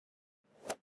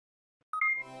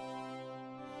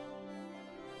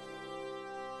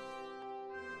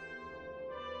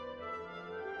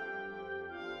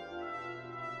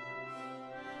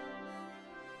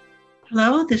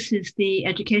Hello, this is the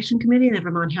Education Committee in the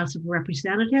Vermont House of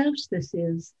Representatives. This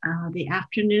is the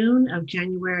afternoon of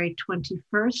January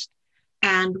 21st,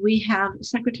 and we have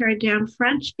Secretary Dan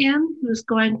French in, who's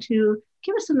going to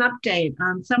give us an update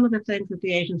on some of the things that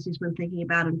the agency's been thinking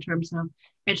about in terms of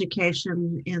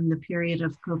education in the period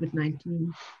of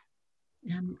COVID-19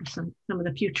 and some of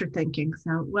the future thinking.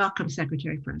 So welcome,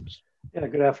 Secretary French. Yeah,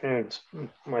 good afternoon. It's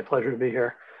my pleasure to be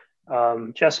here.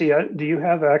 Jesse, do you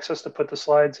have access to put the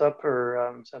slides up,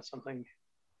 or is that something?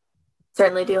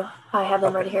 Certainly do. I have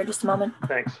them right here. Just a moment.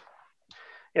 Thanks.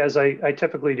 Yeah, as I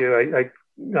typically do,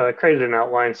 I created an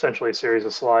outline, essentially a series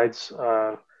of slides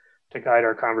to guide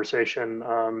our conversation.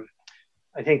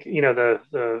 I think,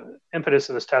 the impetus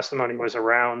of this testimony was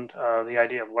around the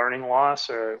idea of learning loss,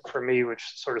 or for me, which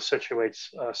sort of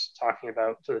situates us talking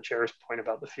about, to the chair's point,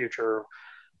 about the future,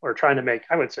 or trying to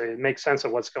make sense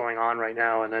of what's going on right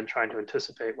now, and then trying to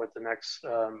anticipate what the next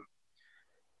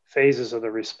phases of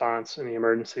the response in the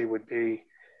emergency would be.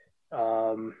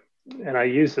 And I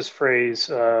use this phrase,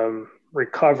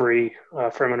 recovery,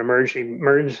 from an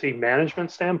emergency management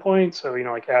standpoint. So,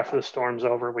 like after the storm's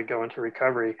over, we go into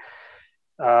recovery.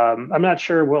 I'm not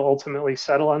sure we'll ultimately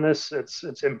settle on this. It's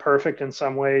imperfect in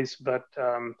some ways, but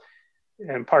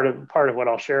and part of what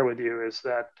I'll share with you is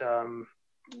that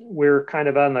we're kind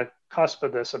of on the cusp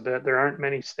of this a bit. There aren't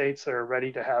many states that are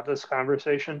ready to have this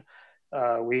conversation.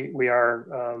 We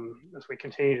are, as we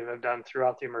continue to have done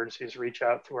throughout the emergencies, reach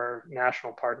out to our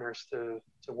national partners to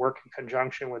work in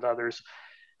conjunction with others.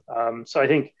 So I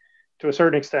think, to a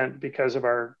certain extent, because of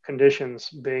our conditions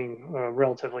being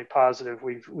relatively positive,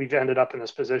 we've ended up in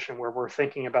this position where we're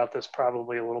thinking about this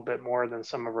probably a little bit more than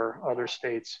some of our other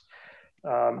states.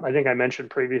 I think I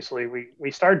mentioned previously, we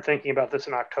started thinking about this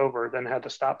in October, then had to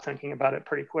stop thinking about it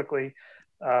pretty quickly,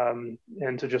 and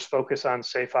to just focus on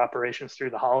safe operations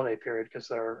through the holiday period, because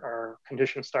our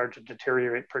conditions started to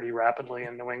deteriorate pretty rapidly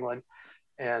in New England.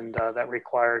 And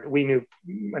we knew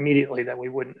immediately that we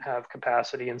wouldn't have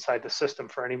capacity inside the system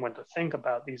for anyone to think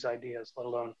about these ideas, let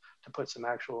alone to put some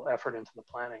actual effort into the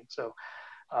planning. So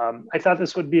I thought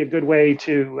this would be a good way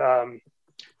to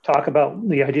talk about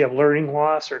the idea of learning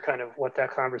loss, or kind of what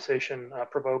that conversation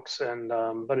provokes.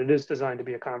 But it is designed to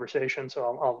be a conversation. So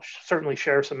I'll certainly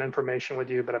share some information with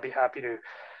you, but I'd be happy to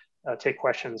take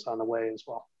questions on the way as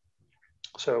well.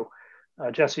 So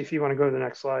Jesse, if you want to go to the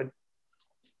next slide.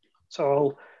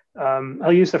 So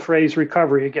I'll use the phrase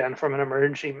recovery again from an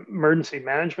emergency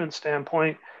management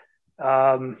standpoint.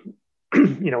 When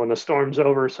the storm's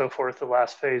over, so forth, the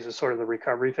last phase is sort of the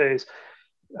recovery phase.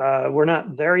 We're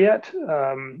not there yet,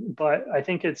 but I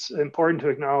think it's important to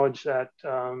acknowledge that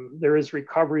there is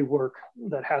recovery work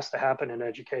that has to happen in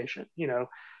education,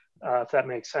 if that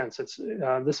makes sense.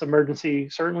 This emergency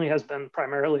certainly has been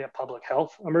primarily a public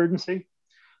health emergency,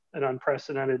 an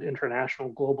unprecedented international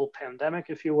global pandemic,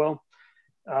 if you will.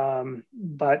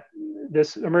 But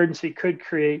this emergency could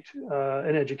create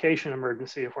an education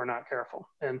emergency if we're not careful.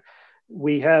 And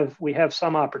we have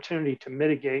some opportunity to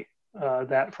mitigate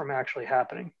that from actually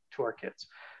happening to our kids.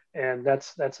 And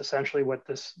that's essentially what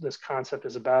this concept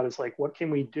is about, is like, what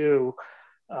can we do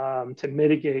to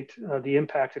mitigate the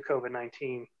impact of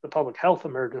COVID-19, the public health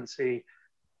emergency,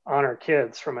 on our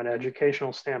kids from an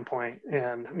educational standpoint.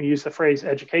 And we use the phrase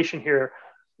education here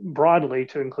broadly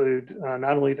to include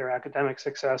not only their academic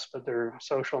success, but their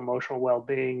social, emotional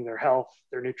well-being, their health,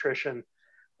 their nutrition.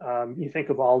 You think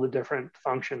of all the different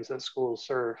functions that schools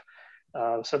serve.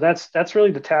 So that's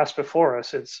really the task before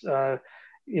us. It's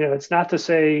not to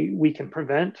say we can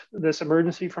prevent this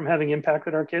emergency from having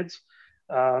impacted our kids.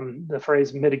 The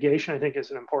phrase mitigation, I think, is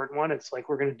an important one. It's like,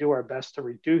 we're going to do our best to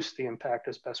reduce the impact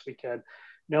as best we can,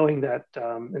 knowing that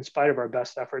in spite of our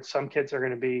best efforts, some kids are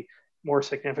going to be more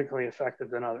significantly affected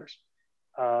than others.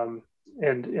 And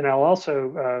I'll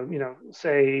also,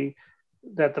 say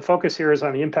that the focus here is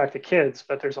on the impact of kids,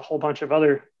 but there's a whole bunch of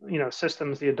other,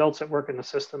 systems, the adults that work in the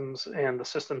systems, and the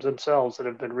systems themselves that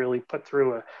have been really put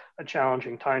through a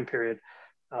challenging time period.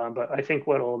 But I think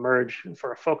what will emerge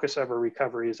for a focus of our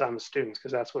recovery is on the students,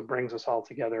 because that's what brings us all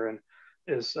together and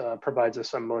provides us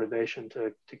some motivation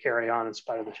to carry on in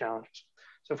spite of the challenges.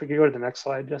 So if we could go to the next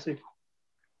slide, Jesse.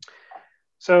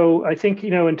 So I think,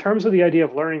 in terms of the idea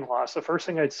of learning loss, the first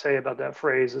thing I'd say about that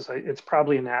phrase is it's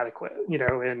probably inadequate,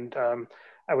 and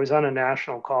I was on a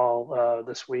national call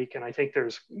this week, and I think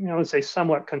there's, let's say,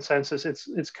 somewhat consensus.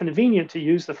 It's convenient to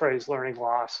use the phrase learning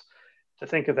loss, to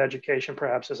think of education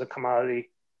perhaps as a commodity.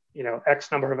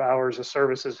 X number of hours of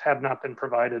services have not been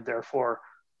provided, therefore,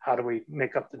 how do we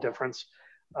make up the difference?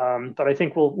 But I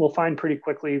think we'll find pretty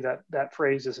quickly that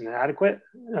phrase is inadequate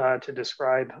to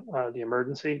describe the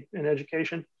emergency in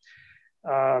education.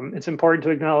 It's important to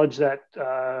acknowledge that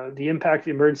the impact of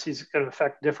the emergency is going to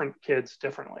affect different kids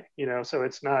differently. So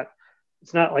it's not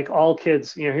like all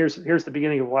kids. Here's the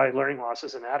beginning of why learning loss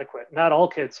is inadequate. Not all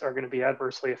kids are going to be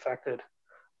adversely affected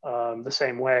the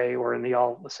same way or in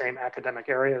the same academic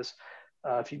areas.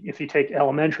 If you take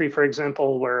elementary, for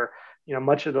example, where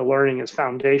much of the learning is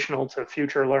foundational to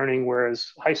future learning,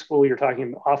 whereas high school, you're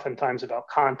talking oftentimes about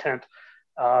content.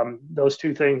 Those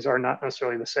two things are not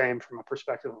necessarily the same from a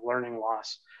perspective of learning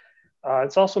loss.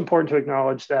 It's also important to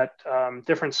acknowledge that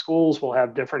different schools will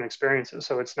have different experiences.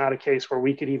 So it's not a case where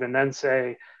we could even then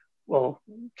say, well,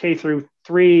 K through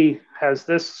 3 has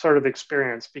this sort of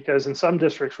experience, because in some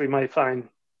districts we might find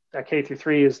that K through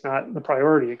 3 is not the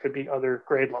priority. It could be other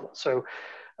grade levels. So,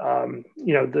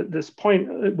 this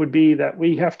point would be that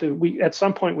at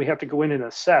some point we have to go in and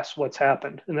assess what's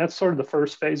happened. And that's sort of the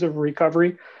first phase of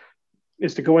recovery,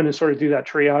 is to go in and sort of do that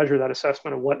triage or that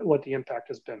assessment of what the impact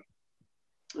has been.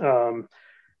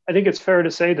 I think it's fair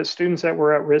to say that students that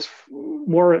were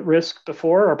more at risk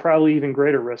before are probably even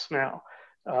greater risk now.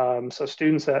 So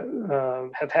students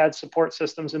that have had support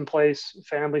systems in place,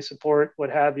 family support,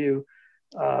 what have you,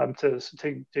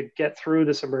 to get through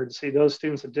this emergency, those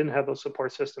students that didn't have those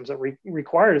support systems that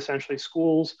required essentially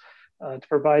schools to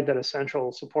provide that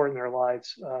essential support in their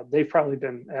lives, they've probably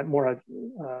been more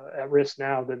at risk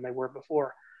now than they were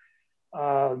before.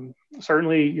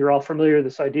 Certainly, you're all familiar with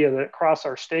this idea that across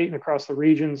our state and across the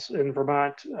regions in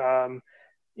Vermont,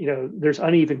 there's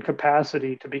uneven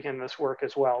capacity to begin this work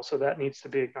as well. So that needs to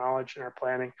be acknowledged in our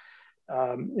planning.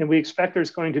 And we expect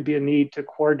there's going to be a need to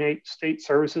coordinate state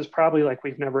services, probably like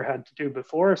we've never had to do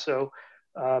before. So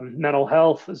mental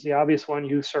health is the obvious one,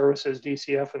 youth services,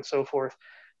 DCF, and so forth.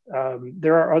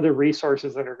 There are other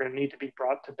resources that are going to need to be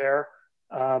brought to bear.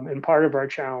 And part of our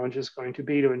challenge is going to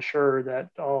be to ensure that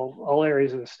all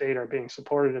areas of the state are being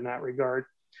supported in that regard.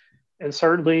 And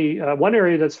certainly one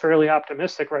area that's fairly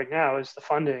optimistic right now is the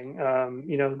funding,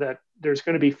 that there's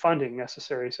going to be funding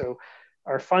necessary. So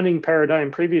our funding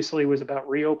paradigm previously was about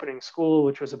reopening school,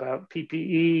 which was about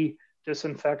PPE,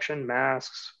 disinfection,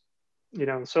 masks,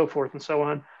 and so forth and so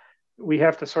on. We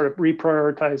have to sort of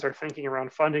reprioritize our thinking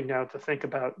around funding now to think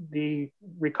about the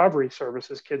recovery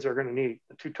services kids are going to need,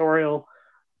 the tutorial,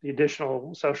 the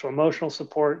additional social emotional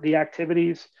support, the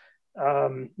activities.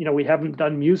 We haven't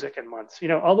done music in months.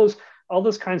 All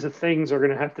those kinds of things are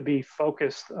going to have to be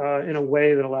focused in a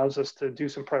way that allows us to do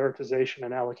some prioritization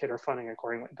and allocate our funding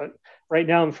accordingly. But right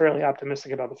now, I'm fairly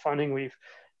optimistic about the funding. We've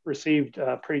received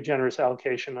a pretty generous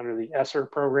allocation under the ESSER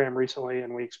program recently,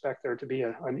 and we expect there to be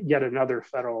yet another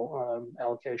federal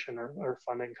allocation or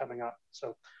funding coming up.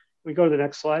 So we go to the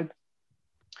next slide.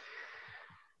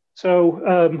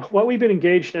 So what we've been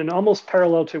engaged in, almost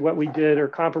parallel to what we did or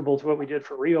comparable to what we did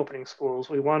for reopening schools,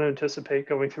 we want to anticipate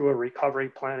going through a recovery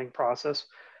planning process.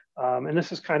 And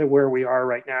this is kind of where we are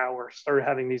right now. We're started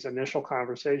having these initial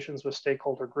conversations with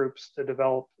stakeholder groups to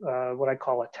develop what I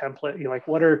call a template. Like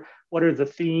what are the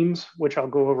themes, which I'll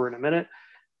go over in a minute.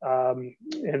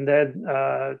 And then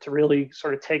to really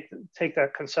sort of take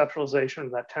that conceptualization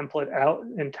of that template out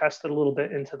and test it a little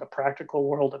bit into the practical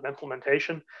world of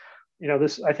implementation.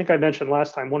 This, I think I mentioned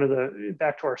last time,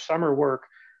 back to our summer work,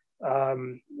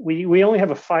 we only have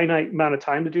a finite amount of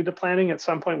time to do the planning. At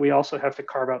some point, we also have to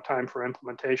carve out time for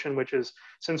implementation, which is,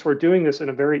 since we're doing this in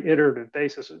a very iterative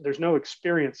basis, there's no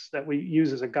experience that we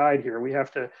use as a guide here. We have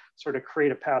to sort of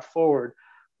create a path forward.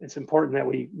 It's important that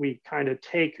we kind of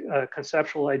take a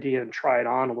conceptual idea and try it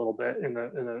on a little bit in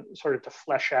the sort of to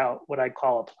flesh out what I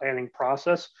call a planning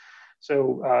process.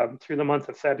 So through the month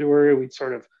of February, we'd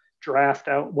sort of draft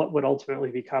out what would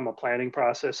ultimately become a planning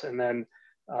process, and then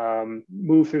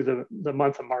move through the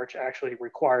month of March, actually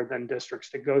require then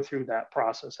districts to go through that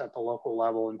process at the local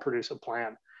level and produce a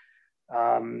plan.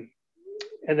 And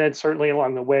then certainly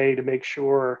along the way to make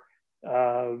sure,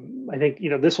 I think,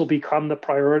 this will become the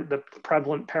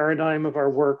prevalent paradigm of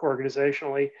our work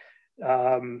organizationally.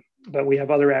 But we have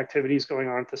other activities going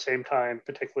on at the same time,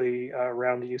 particularly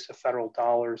around the use of federal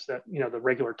dollars that, the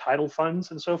regular title funds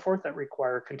and so forth that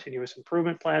require continuous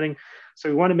improvement planning. So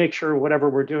we want to make sure whatever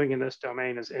we're doing in this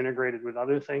domain is integrated with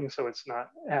other things, so it's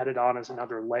not added on as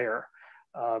another layer.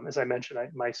 As I mentioned,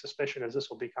 my suspicion is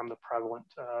this will become the prevalent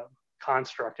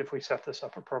construct if we set this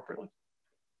up appropriately.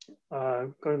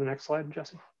 Go to the next slide,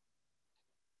 Jesse.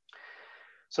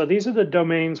 So these are the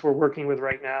domains we're working with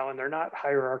right now, and they're not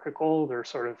hierarchical.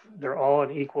 They're all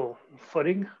on equal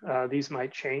footing. These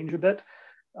might change a bit,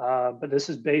 but this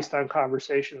is based on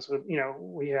conversations with,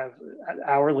 we have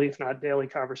hourly, if not daily,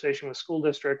 conversation with school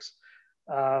districts,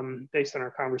 based on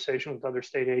our conversation with other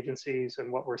state agencies and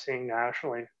what we're seeing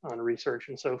nationally on research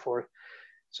and so forth.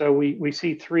 So we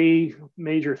see three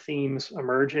major themes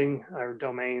emerging, or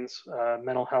domains: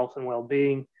 mental health and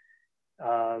well-being,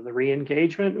 the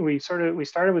re-engagement. We started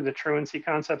with the truancy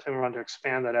concept, and we wanted to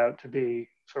expand that out to be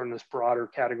sort of this broader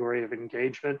category of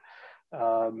engagement.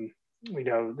 We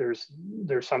know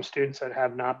there's some students that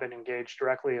have not been engaged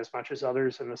directly as much as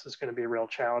others, and this is going to be a real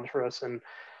challenge for us. And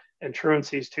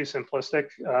truancy is too simplistic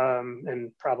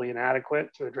and probably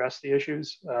inadequate to address the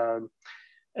issues.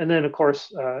 And then, of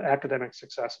course, academic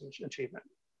success and achievement.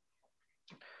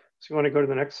 So you want to go to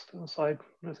the next slide,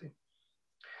 Nancy?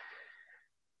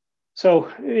 So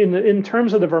in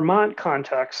terms of the Vermont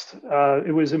context,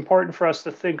 it was important for us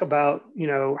to think about,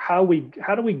 how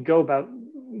do we go about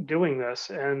doing this?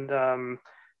 And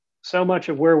so much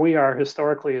of where we are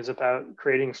historically is about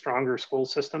creating stronger school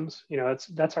systems.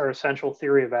 That's our essential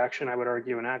theory of action, I would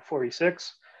argue, in Act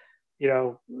 46.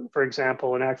 For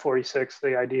example, in Act 46,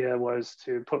 the idea was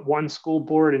to put one school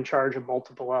board in charge of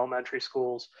multiple elementary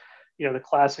schools. The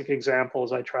classic example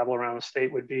as I travel around the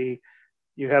state would be,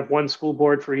 you have one school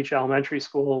board for each elementary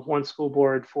school, one school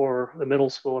board for the middle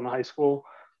school and the high school.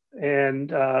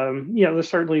 And,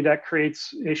 certainly that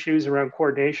creates issues around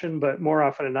coordination, but more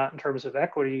often than not, in terms of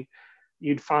equity,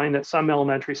 you'd find that some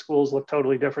elementary schools look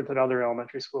totally different than other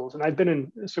elementary schools. And I've been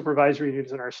in supervisory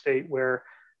units in our state where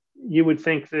you would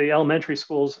think the elementary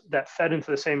schools that fed into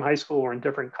the same high school were in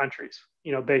different countries,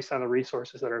 based on the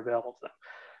resources that are available to them.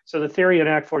 So the theory in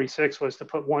Act 46 was to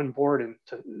put one board in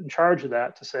charge of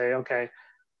that, to say, okay,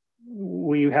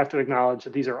 we have to acknowledge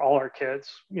that these are all our kids.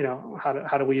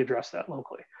 How do we address that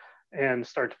locally, and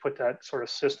start to put that sort of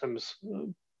systems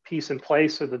piece in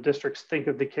place so the districts think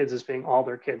of the kids as being all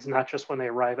their kids, not just when they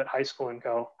arrive at high school and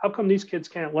go, how come these kids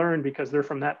can't learn because they're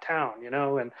from that town,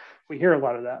 and we hear a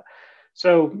lot of that.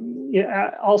 So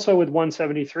also with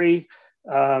 173,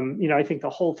 I think the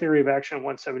whole theory of action of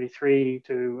 173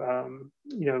 to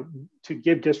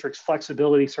give districts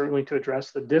flexibility, certainly to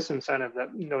address the disincentive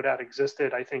that no doubt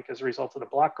existed, I think, as a result of the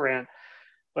block grant,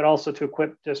 but also to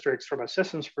equip districts from a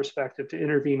systems perspective to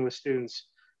intervene with students,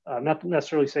 not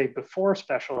necessarily say before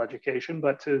special education,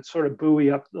 but to sort of buoy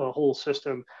up the whole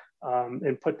system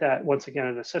and put that once again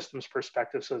in a systems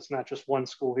perspective. So it's not just one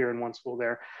school here and one school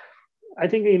there. I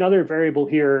think another variable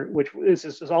here, which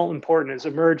is all important, has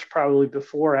emerged probably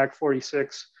before Act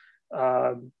 46,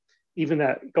 even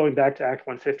that going back to Act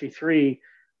 153,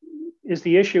 is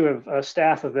the issue of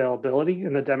staff availability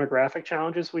and the demographic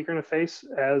challenges we're going to face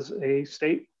as a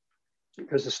state.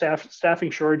 Because the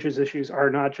staffing shortages issues are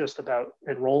not just about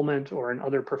enrollment or in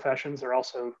other professions, they're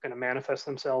also going to manifest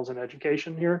themselves in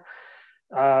education here.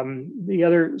 The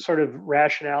other sort of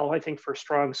rationale, I think, for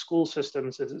strong school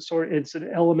systems is it's an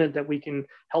element that we can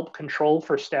help control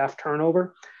for staff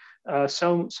turnover.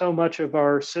 So much of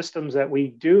our systems that we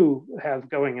do have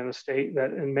going in the state,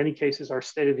 that in many cases are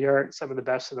state of the art, some of the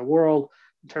best in the world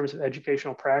in terms of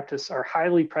educational practice, are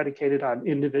highly predicated on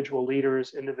individual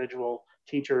leaders, individual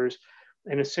teachers.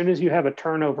 And as soon as you have a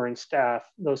turnover in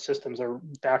staff, those systems are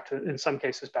in some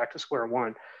cases, back to square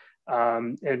one.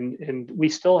 And we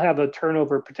still have a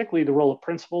turnover, particularly the role of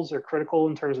principals are critical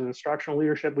in terms of instructional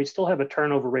leadership. We still have a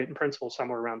turnover rate in principals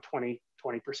somewhere around 20%.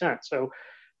 So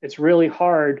it's really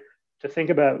hard to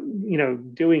think about,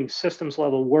 doing systems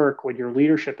level work when your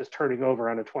leadership is turning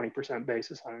over on a 20%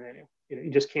 basis on an annual.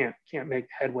 You just can't make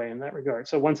headway in that regard.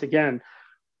 So once again,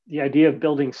 the idea of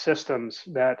building systems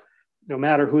that no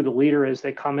matter who the leader is,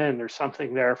 they come in, there's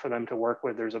something there for them to work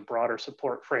with. There's a broader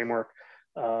support framework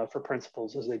for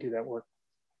principals as they do that work.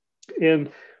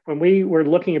 And when we were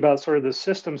looking about sort of the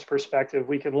systems perspective,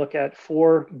 we can look at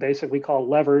four basic, we call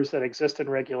levers that exist in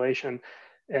regulation.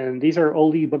 And these are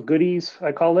oldie but goodies,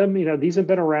 I call them. These have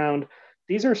been around.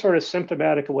 These are sort of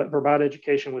symptomatic of what Vermont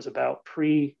education was about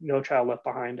pre No Child Left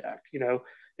Behind Act.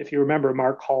 If you remember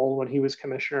Mark Hull when he was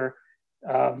commissioner,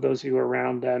 those of you who were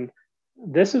around then,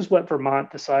 this is what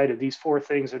Vermont decided. These four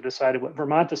things are decided. What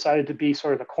Vermont decided to be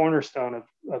sort of the cornerstone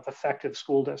of effective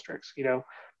school districts. You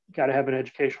got to have an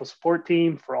educational support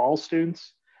team for all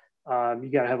students. You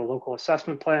got to have a local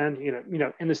assessment plan.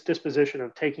 In this disposition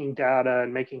of taking data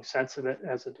and making sense of it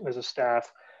as a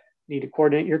staff, you need to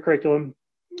coordinate your curriculum,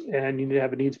 and you need to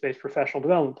have a needs-based professional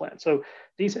development plan. So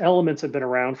these elements have been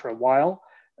around for a while.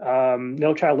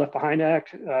 No Child Left Behind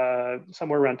Act,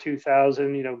 somewhere around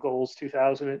 2000, goals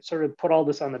 2000, it sort of put all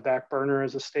this on the back burner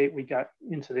as a state. We got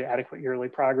into the adequate yearly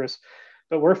progress,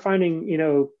 but we're finding,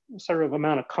 sort of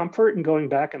amount of comfort in going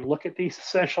back and look at these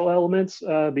essential elements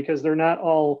because they're not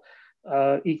all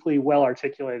equally well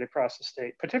articulated across the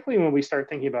state, particularly when we start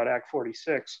thinking about Act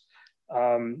 46.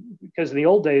 Because in the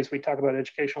old days, we talk about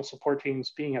educational support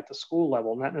teams being at the school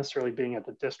level, not necessarily being at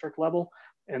the district level.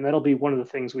 And that'll be one of the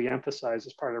things we emphasize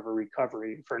as part of a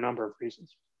recovery for a number of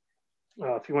reasons.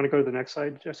 If you want to go to the next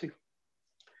slide, Jesse.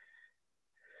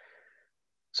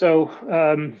 So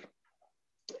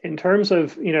in terms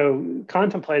of,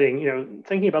 contemplating,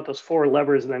 thinking about those four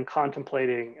levers and then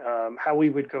contemplating how we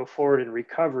would go forward in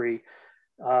recovery,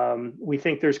 we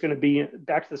think there's going to be,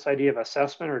 back to this idea of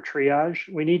assessment or triage,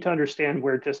 we need to understand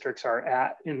where districts are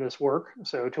at in this work.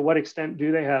 So to what extent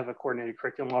do they have a coordinated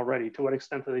curriculum already? To what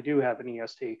extent do they do have an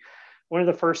EST? One of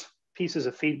the first pieces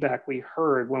of feedback we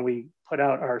heard when we put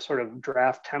out our sort of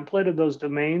draft template of those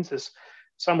domains is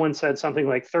someone said something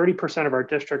like 30% of our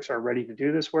districts are ready to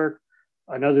do this work.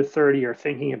 Another 30 are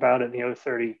thinking about it, and the other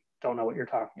 30 don't know what you're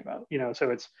talking about.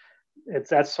 So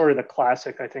that's sort of the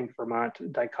classic, I think,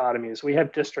 Vermont dichotomy is we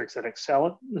have districts that excel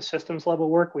at the systems level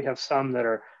work. We have some that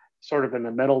are sort of in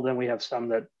the middle. Then we have some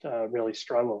that really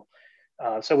struggle.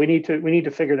 So we need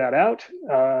to figure that out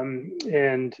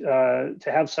and to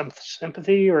have some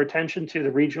sympathy or attention to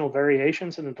the regional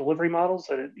variations in the delivery models.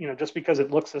 That just because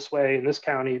it looks this way in this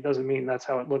county doesn't mean that's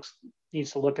how it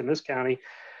needs to look in this county.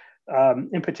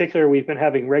 In particular, we've been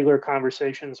having regular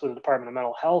conversations with the Department of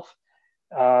Mental Health.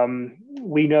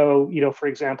 We know, for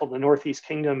example, the Northeast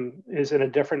Kingdom is in a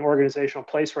different organizational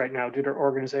place right now due to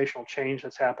organizational change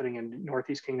that's happening in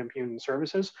Northeast Kingdom Human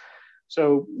Services.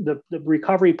 So the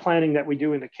recovery planning that we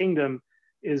do in the Kingdom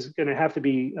is going to have to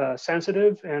be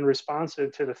sensitive and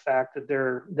responsive to the fact that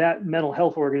that mental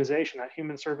health organization, that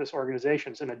human service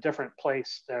organization, is in a different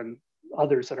place than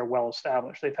others that are well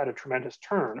established. They've had a tremendous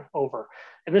turnover.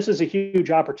 And this is a huge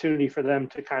opportunity for them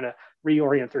to kind of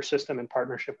reorient their system in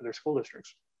partnership with their school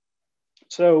districts.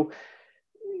 So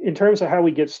in terms of how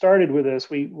we get started with this,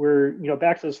 we're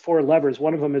back to those four levers.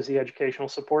 One of them is the educational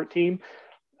support team.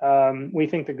 We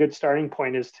think the good starting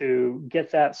point is to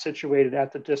get that situated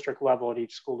at the district level at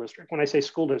each school district. When I say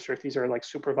school district, these are like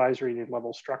supervisory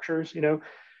level structures.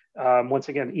 Once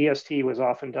again, EST was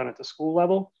often done at the school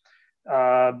level.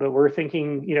 But we're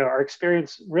thinking, our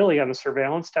experience really on the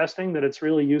surveillance testing, that it's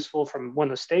really useful from when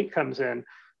the state comes in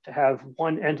to have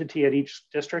one entity at each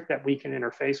district that we can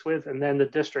interface with, and then the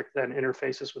district then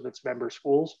interfaces with its member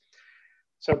schools.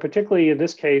 So particularly in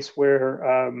this case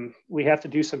where we have to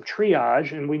do some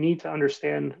triage and we need to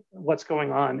understand what's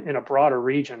going on in a broader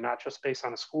region, not just based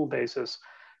on a school basis.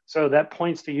 So that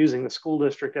points to using the school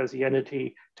district as the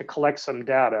entity to collect some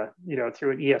data,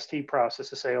 through an EST process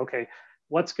to say, okay,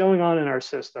 what's going on in our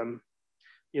system?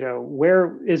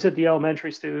 Where is it the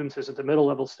elementary students? Is it the middle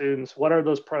level students? What are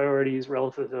those priorities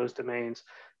relative to those domains?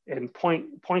 And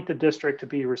point the district to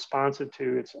be responsive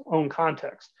to its own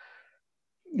context.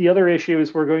 The other issue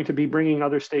is we're going to be bringing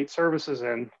other state services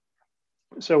in.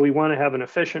 So we want to have an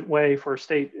efficient way for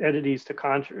state entities to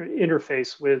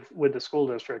interface with the school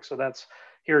district. So that's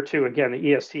here too, again,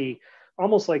 the EST,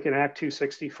 almost like an Act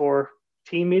 264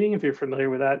 team meeting, if you're familiar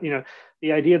with that,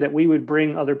 the idea that we would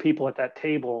bring other people at that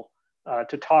table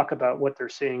to talk about what they're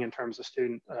seeing in terms of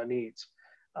student needs.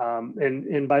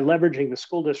 And by leveraging the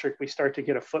school district, we start to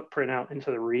get a footprint out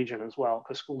into the region as well,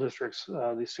 because school districts,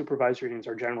 the supervisory unions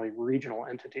are generally regional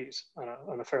entities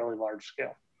on a fairly large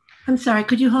scale. I'm sorry,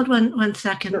 could you hold one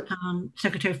second? Sure.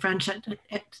 Secretary French,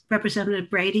 Representative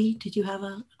Brady, did you have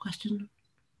a question?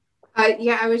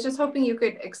 Yeah, I was just hoping you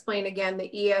could explain again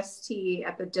the EST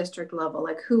at the district level,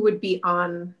 like who would be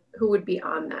on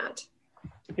that?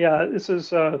 Yeah, this is,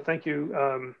 thank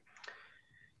you.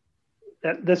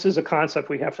 This is a concept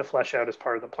we have to flesh out as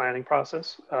part of the planning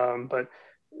process. But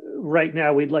right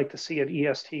now we'd like to see an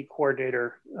EST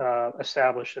coordinator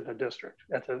established in the district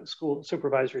at the school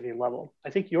supervisory team level. I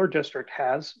think your district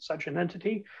has such an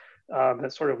entity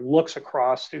that sort of looks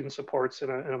across student supports in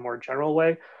a more general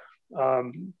way.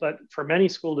 But for many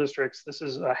school districts, this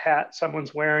is a hat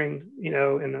someone's wearing,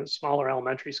 in the smaller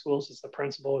elementary schools, it's the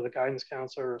principal or the guidance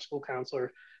counselor or school counselor.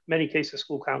 In many cases,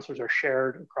 school counselors are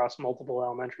shared across multiple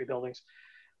elementary buildings.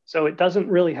 So it doesn't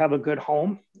really have a good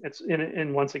home.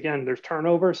 And once again, there's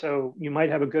turnover. So you might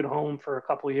have a good home for a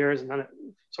couple of years and then it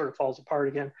sort of falls apart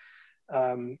again.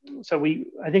 So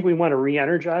I think we want to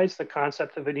re-energize the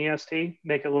concept of an EST,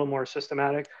 make it a little more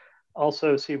systematic.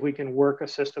 Also see if we can work a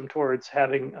system towards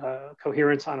having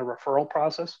coherence on a referral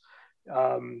process.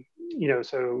 How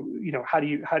do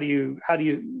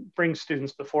you bring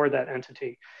students before that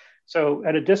entity? So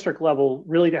at a district level,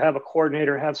 really to have a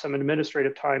coordinator, have some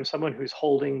administrative time, someone who's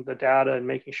holding the data and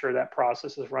making sure that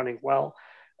process is running well.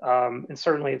 And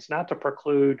certainly it's not to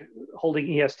preclude holding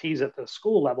ESTs at the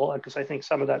school level, because I think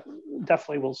some of that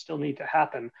definitely will still need to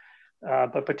happen.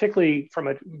 But particularly from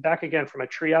a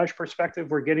triage perspective,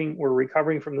 we're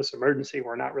recovering from this emergency.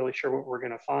 We're not really sure what we're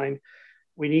going to find.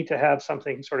 We need to have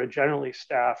something sort of generally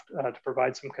staffed to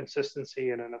provide some consistency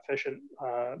and an efficient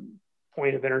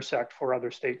point of intersect for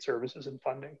other state services and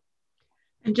funding.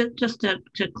 And just to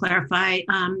clarify,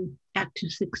 Act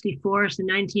 264 is the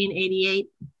 1988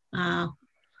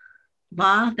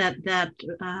 law that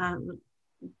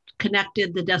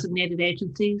connected the designated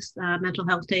agencies, mental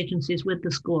health agencies, with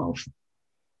the schools.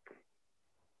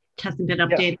 It hasn't been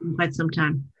updated in quite some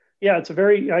time. Yeah, it's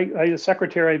as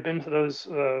secretary, I've been to those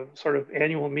sort of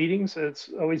annual meetings. It's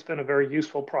always been a very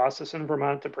useful process in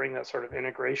Vermont to bring that sort of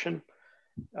integration.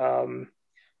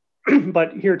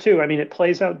 But here too, I mean, it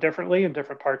plays out differently in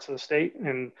different parts of the state.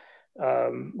 And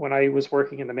when I was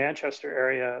working in the Manchester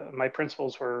area, my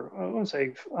principals were, I won't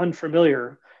say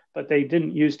unfamiliar, but they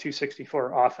didn't use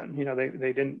 264 often. You know,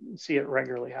 they didn't see it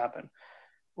regularly happen.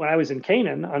 When I was in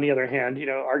Canaan, on the other hand, you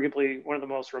know, arguably one of the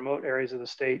most remote areas of the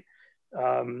state,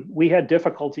 we had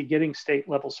difficulty getting state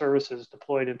level services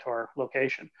deployed into our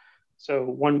location. So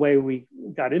one way we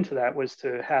got into that was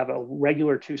to have a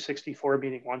regular 264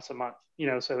 meeting once a month, you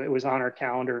know, so it was on our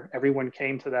calendar. Everyone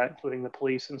came to that, including the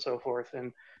police and so forth.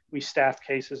 And we staffed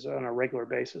cases on a regular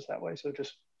basis that way. So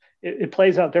just, it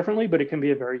plays out differently, but it can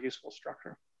be a very useful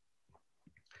structure.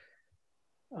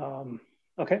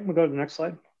 Okay, we'll go to the next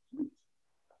slide.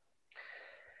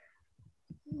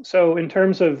 So in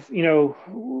terms of, you know,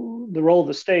 the role of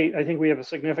the state, I think we have a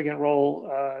significant role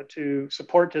to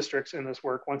support districts in this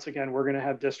work. Once again, we're going to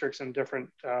have districts in different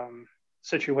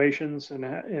situations, and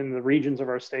in the regions of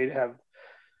our state have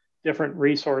different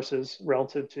resources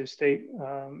relative to state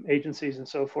agencies and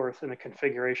so forth, and the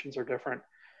configurations are different.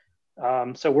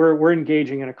 So we're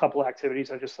engaging in a couple activities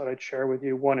I just thought I'd share with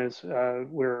you. One is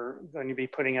we're going to be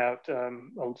putting out a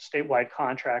statewide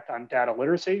contract on data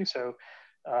literacy. So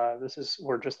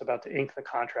we're just about to ink the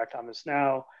contract on this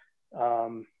now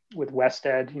with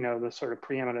WestEd, you know, the sort of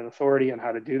preeminent authority on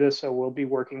how to do this. So we'll be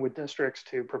working with districts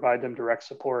to provide them direct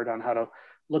support on how to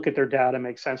look at their data,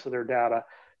 make sense of their data.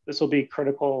 This will be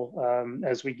critical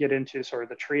as we get into sort of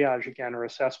the triage again, or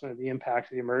assessment of the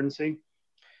impact of the emergency.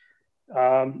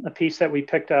 A piece that we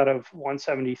picked out of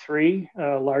 173,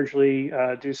 largely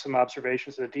do some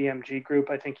observations of the DMG group.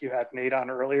 I think you had Nate on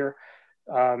earlier.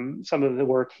 Some of the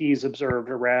work he's observed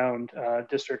around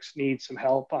districts need some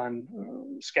help on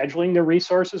scheduling their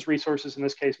resources in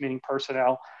this case meaning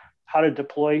personnel, how to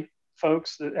deploy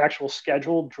folks. The actual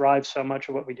schedule drives so much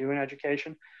of what we do in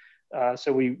education.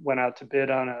 So we went out to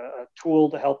bid on a tool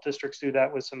to help districts do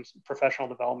that with some professional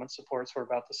development support. So we're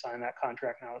about to sign that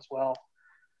contract now as well.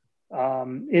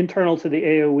 Internal to the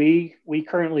AOE, we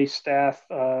currently staff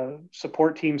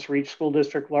support teams for each school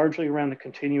district largely around the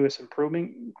continuous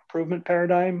improvement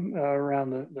paradigm,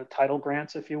 around the title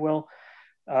grants, if you will.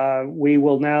 We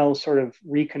will now sort of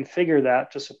reconfigure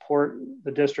that to support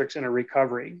the districts in a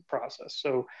recovery process.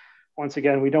 So once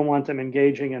again, we don't want them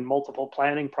engaging in multiple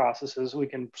planning processes. We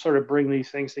can sort of bring these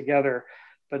things together,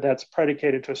 but that's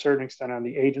predicated to a certain extent on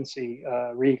the agency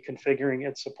reconfiguring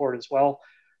its support as well.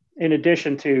 In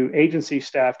addition to agency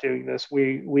staff doing this,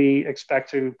 we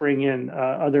expect to bring in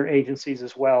other agencies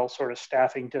as well, sort of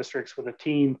staffing districts with a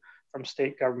team from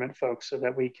state government folks so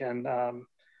that we can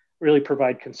really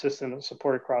provide consistent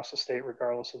support across the state,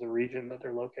 regardless of the region that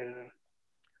they're located in.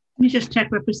 Let me just check,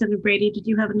 Representative Brady, did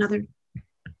you have another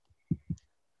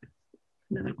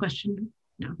question?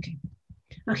 No, okay.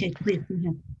 Okay, please.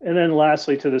 And then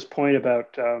lastly, to this point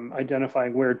about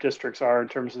identifying where districts are in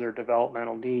terms of their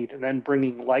developmental need, and then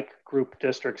bringing like group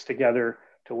districts together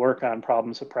to work on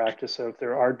problems of practice. So if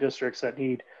there are districts that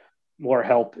need more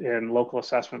help in local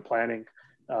assessment planning,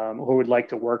 who would like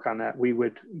to work on that, we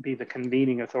would be the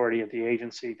convening authority of the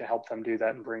agency to help them do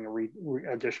that and bring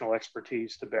additional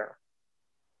expertise to bear.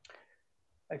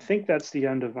 I think that's the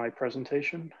end of my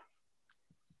presentation.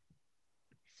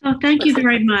 So thank you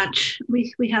very much.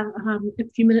 We have a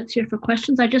few minutes here for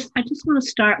questions. I just want to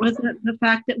start with the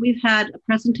fact that we've had a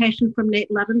presentation from Nate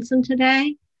Levinson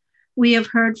today. We have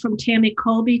heard from Tammy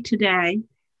Colby today,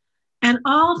 and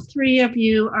all three of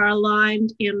you are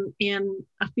aligned in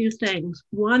a few things.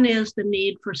 One is the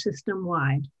need for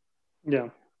system-wide. Yeah.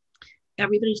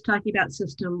 Everybody's talking about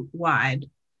system-wide.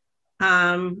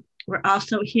 We're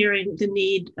also hearing the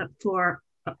need for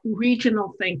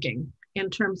regional thinking in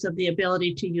terms of the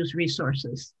ability to use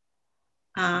resources.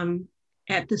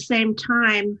 At the same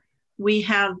time, we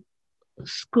have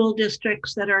school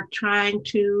districts that are trying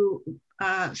to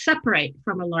separate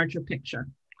from a larger picture,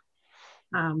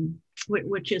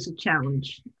 which is a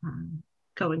challenge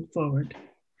going forward.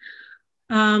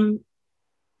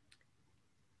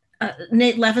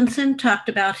 Nate Levinson talked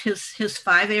about his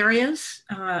 5 areas,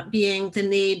 being the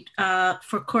need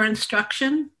for core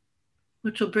instruction,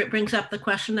 which brings up the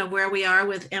question of where we are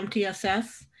with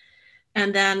MTSS,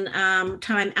 and then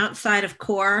time outside of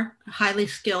core, highly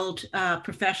skilled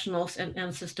professionals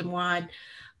and system-wide.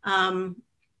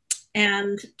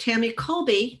 And Tammy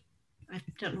Colby, I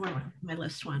don't know where my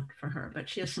list went for her, but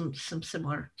she has some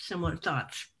similar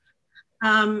thoughts.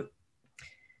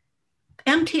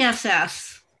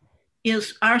 MTSS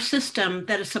is our system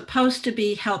that is supposed to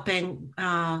be helping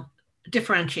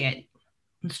differentiate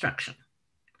instruction.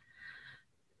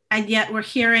 And yet we're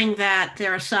hearing that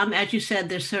there are some, as you said,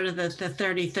 there's sort of the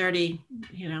 30-30,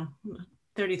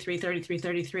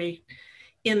 33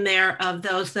 in there of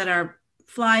those that are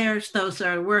flyers, those that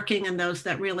are working, and those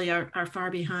that really are far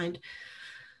behind.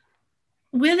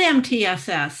 With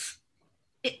MTSS,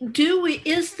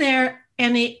 is there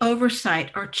any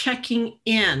oversight or checking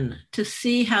in to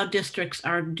see how districts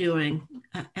are doing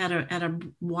at a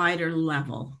wider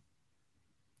level?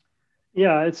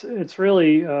 Yeah, it's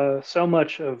really so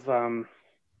much of, I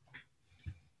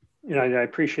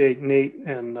appreciate Nate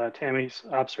and Tammy's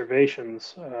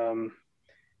observations.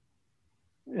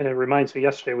 And it reminds me,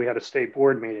 yesterday we had a state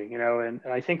board meeting, and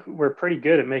I think we're pretty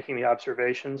good at making the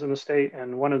observations in the state.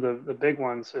 And one of the big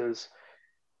ones is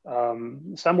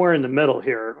somewhere in the middle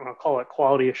here, I'll call it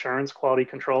quality assurance, quality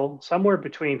control, somewhere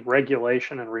between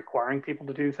regulation and requiring people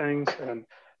to do things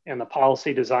and the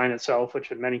policy design itself,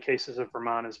 which in many cases of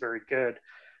Vermont is very good.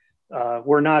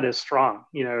 We're not as strong,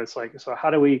 it's like, so how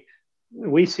do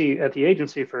we see at the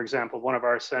agency, for example, one of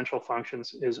our essential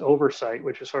functions is oversight,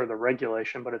 which is sort of the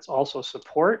regulation, but it's also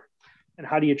support. And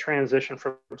how do you transition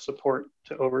from support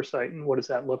to oversight? And what does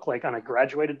that look like on a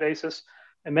graduated basis?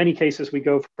 In many cases, we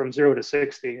go from 0 to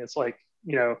 60. It's like,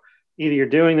 either you're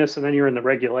doing this and then you're in the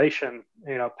regulation,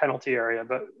 penalty area,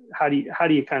 but how do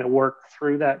you kind of work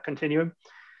through that continuum?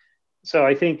 So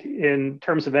I think in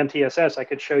terms of MTSS, I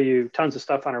could show you tons of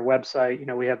stuff on our website.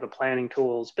 We have the planning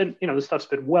tools, this stuff's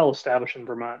been well established in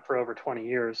Vermont for over 20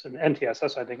 years. And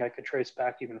MTSS, I think I could trace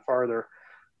back even farther,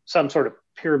 some sort of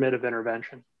pyramid of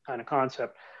intervention kind of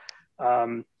concept.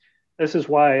 This is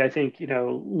why I think,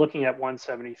 looking at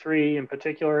 173 in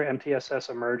particular,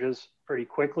 MTSS emerges pretty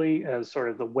quickly as sort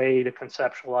of the way to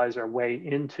conceptualize our way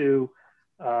into,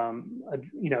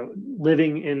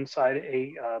 living inside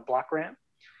a block grant.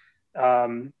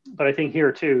 But I think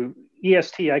here too,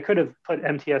 EST, I could have put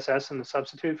MTSS in the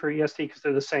substitute for EST because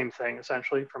they're the same thing,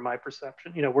 essentially, from my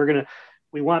perception.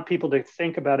 We want people to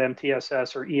think about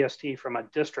MTSS or EST from a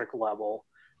district level,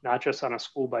 not just on a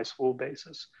school by school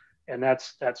basis. And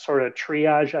that's that sort of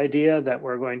triage idea that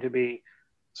we're going to be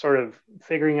sort of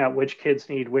figuring out which kids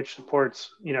need which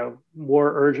supports,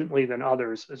 more urgently than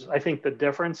others is, I think, the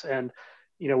difference. And,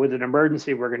 with an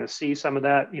emergency, we're going to see some of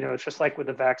that. It's just like with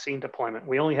the vaccine deployment.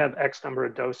 We only have X number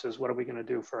of doses. What are we going to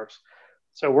do first?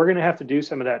 So we're going to have to do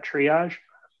some of that triage.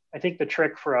 I think the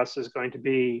trick for us is going to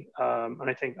be, and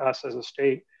I think us as a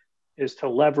state, is to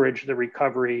leverage the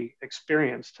recovery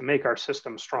experience to make our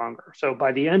system stronger. So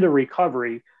by the end of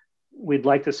recovery, we'd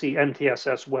like to see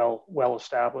MTSS well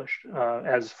established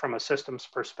as from a systems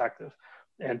perspective,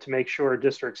 and to make sure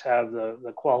districts have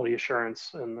the quality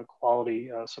assurance and the quality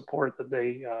support that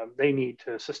they need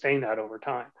to sustain that over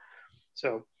time.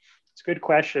 So it's a good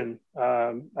question.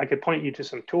 I could point you to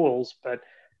some tools, but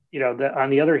on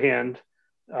the other hand,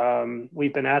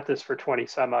 we've been at this for 20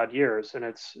 some odd years,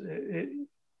 and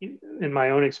in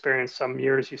my own experience, some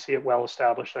years you see it well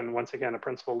established, and once again, a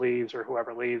principal leaves or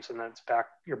whoever leaves, and then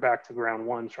you're back to ground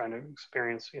one, trying to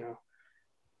experience,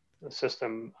 the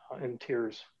system in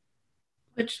tiers.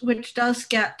 Which does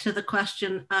get to the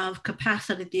question of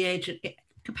capacity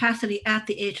at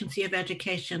the Agency of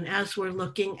Education, as we're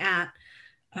looking at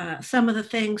some of the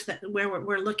things where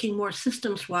we're looking more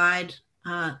systems-wide,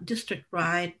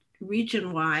 district-wide,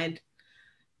 region-wide,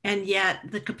 and yet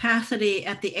the capacity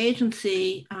at the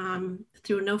agency,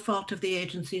 through no fault of the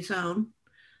agency's own,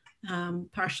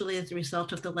 partially as a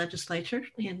result of the legislature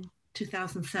in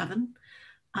 2007,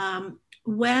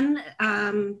 when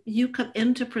you come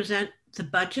in to present the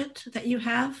budget that you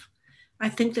have, I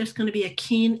think there's going to be a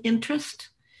keen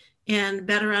interest in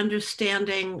better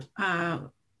understanding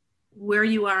where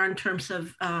you are in terms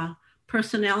of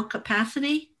personnel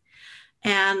capacity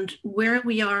and where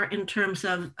we are in terms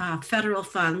of federal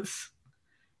funds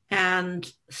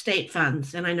and state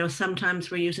funds. And I know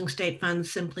sometimes we're using state funds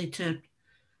simply to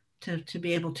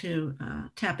be able to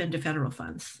tap into federal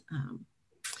funds.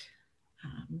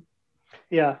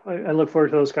 Yeah, I look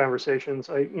forward to those conversations.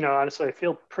 Honestly, I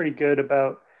feel pretty good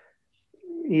about,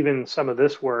 even some of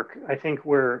this work, I think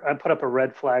I put up a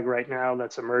red flag right now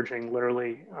that's emerging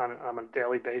literally on a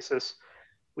daily basis.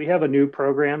 We have a new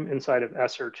program inside of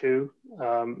ESSER 2.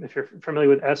 If you're familiar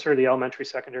with ESSER, the Elementary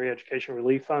Secondary Education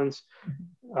Relief Funds,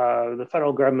 the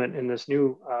federal government in this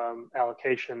new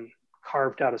allocation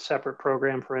carved out a separate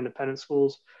program for independent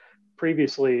schools.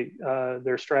 Previously,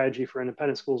 their strategy for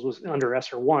independent schools was under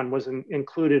ESSER 1 was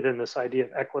included in this idea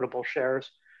of equitable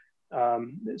shares.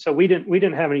 So we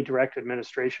didn't have any direct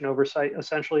administration oversight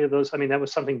essentially of those. I mean, that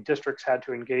was something districts had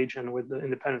to engage in with the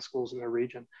independent schools in their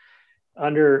region.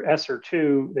 Under ESSER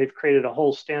 2, they've created a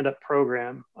whole stand-up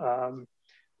program,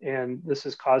 and this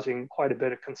is causing quite a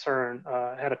bit of concern.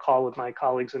 I had a call with my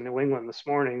colleagues in New England this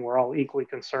morning. We're all equally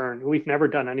concerned. We've never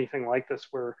done anything like this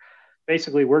where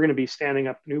basically we're going to be standing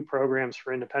up new programs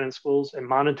for independent schools and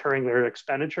monitoring their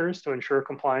expenditures to ensure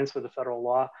compliance with the federal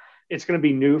law. It's going to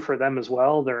be new for them as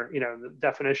well. The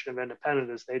definition of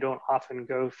independent is they don't often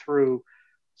go through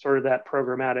sort of that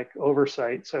programmatic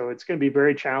oversight. So it's going to be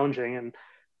very challenging. And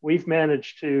we've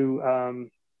managed to,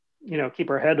 keep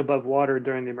our head above water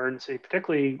during the emergency,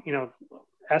 particularly,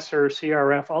 ESSER,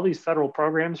 CRF, all these federal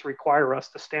programs require us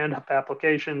to stand up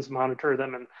applications, monitor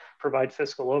them, and provide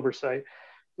fiscal oversight.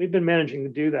 We've been managing to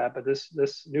do that, but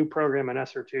this new program in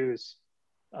ESSER 2 is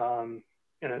going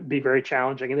to be very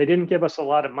challenging. And they didn't give us a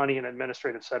lot of money in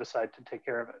administrative set aside to take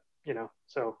care of it,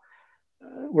 So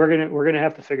we're gonna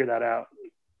have to figure that out.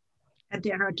 And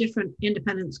there are different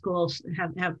independent schools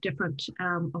have different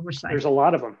oversight. There's a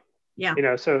lot of them.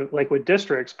 Yeah. So like with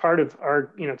districts, part of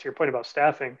our, to your point about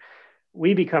staffing,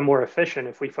 we become more efficient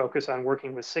if we focus on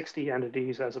working with 60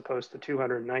 entities as opposed to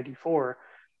 294.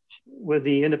 With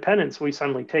the independents, we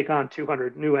suddenly take on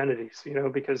 200 new entities,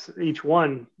 because each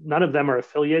one, none of them are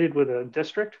affiliated with a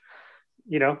district.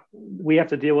 We have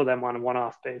to deal with them on a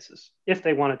one-off basis if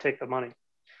they want to take the money.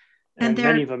 And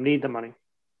many of them need the money.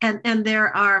 And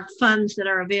there are funds that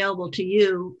are available to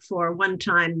you for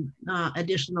one-time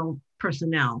additional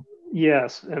personnel.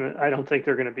 Yes, and I don't think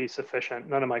they're going to be sufficient.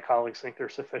 None of my colleagues think they're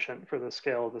sufficient for the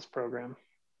scale of this program,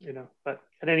 But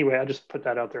anyway, I'll just put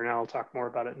that out there now. I'll talk more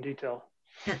about it in detail.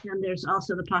 And there's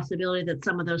also the possibility that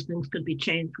some of those things could be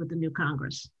changed with the new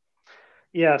Congress.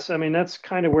 Yes, I mean, that's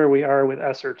kind of where we are with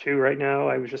ESSER 2 right now.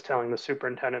 I was just telling the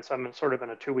superintendents I'm sort of in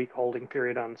a 2-week holding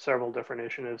period on several different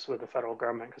initiatives with the federal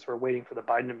government because we're waiting for the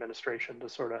Biden administration to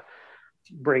sort of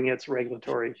bring its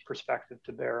regulatory perspective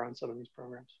to bear on some of these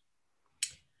programs.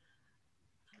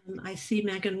 I see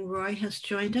Megan Roy has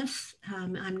joined us.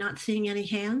 I'm not seeing any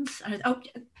hands.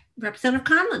 Representative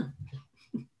Conlon.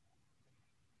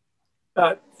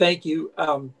 Thank you.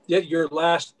 Your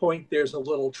last point there's a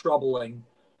little troubling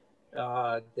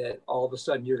that all of a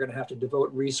sudden you're going to have to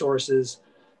devote resources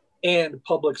and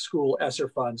public school ESSER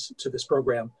funds to this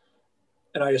program.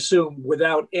 And I assume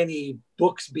without any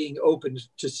books being opened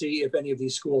to see if any of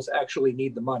these schools actually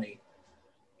need the money.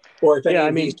 Or if any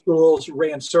of these schools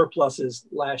ran surpluses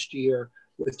last year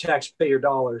with taxpayer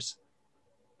dollars.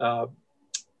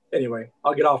 Anyway,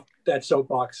 I'll get off that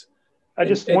soapbox.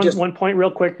 One point real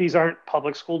quick, these aren't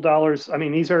public school dollars. I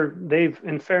mean,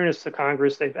 in fairness to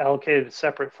Congress, they've allocated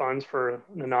separate funds for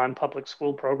the non-public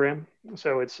school program.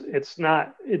 So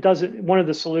one of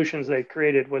the solutions they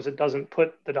created was it doesn't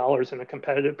put the dollars in a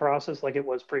competitive process like it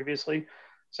was previously.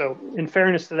 So in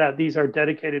fairness to that, these are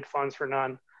dedicated funds for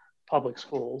non-public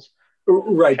schools.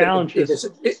 Right.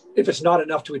 If it's not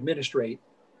enough to administrate,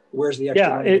 where's the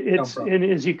extra money come from? And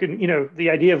as you can, the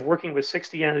idea of working with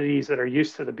 60 entities that are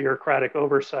used to the bureaucratic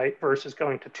oversight versus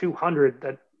going to 200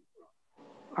 that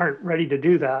aren't ready to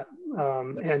do that.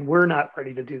 And we're not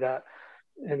ready to do that.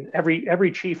 And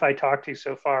every chief I talked to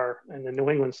so far in the New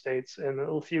England states and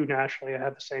a few nationally, I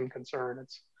have the same concern.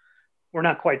 We're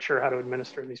not quite sure how to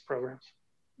administer these programs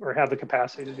or have the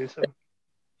capacity to do so.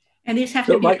 And these have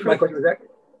to be approved. My question was that.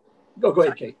 Oh, go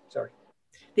ahead, Kate. Sorry.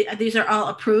 These are all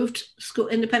approved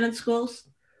independent schools?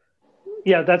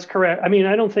 Yeah, that's correct. I mean,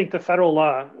 I don't think the federal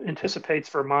law anticipates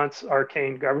Vermont's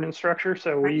arcane governance structure.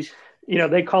 So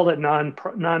they call it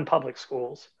non-public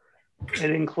schools.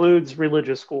 It includes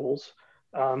religious schools.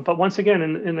 But once again,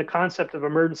 in the concept of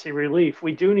emergency relief,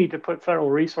 we do need to put federal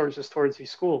resources towards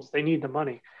these schools. They need the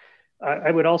money.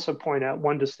 I would also point out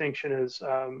one distinction is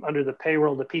under the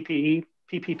payroll, the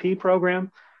PPP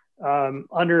program,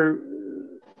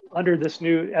 under this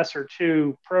new ESSER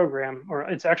 2 program, or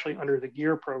it's actually under the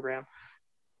GEAR program,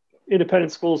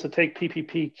 independent schools that take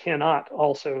PPP cannot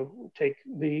also take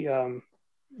the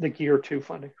GEAR 2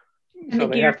 funding. And so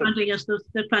the GEAR funding is the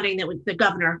funding that the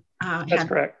governor That's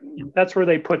correct. That's where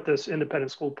they put this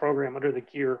independent school program under the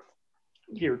GEAR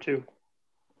 2.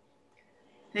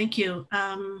 Thank you.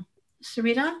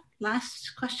 Sarita,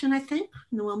 last question, I think,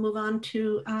 and then we'll move on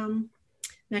to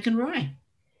Megan Roy.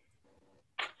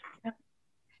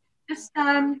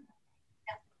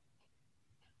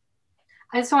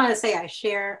 I just want to say I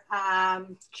share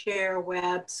Chair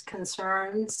Webb's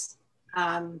concerns.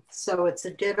 So it's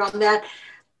a ditto on that.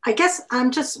 I guess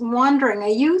I'm just wondering, are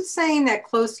you saying that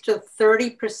close to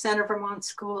 30% of Vermont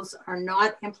schools are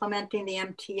not implementing the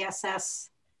MTSS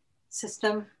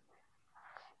system?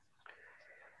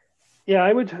 Yeah,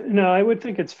 I would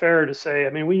think it's fair to say, I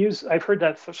mean, I've heard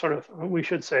that sort of, we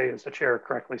should say, as the chair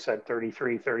correctly said,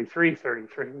 33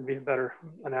 would be a better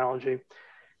analogy.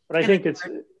 But I think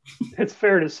it's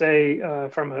fair to say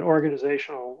from an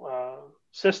organizational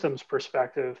systems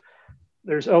perspective,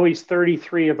 there's always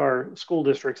 33 of our school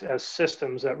districts as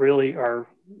systems that really are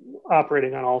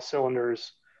operating on all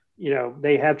cylinders. You know,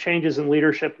 they have changes in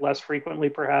leadership less frequently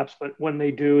perhaps, but when they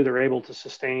do, they're able to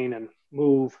sustain and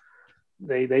move.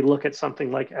 They look at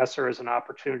something like ESSER as an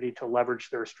opportunity to leverage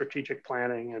their strategic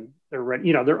planning, and they're ready,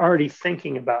 you know, they're already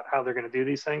thinking about how they're going to do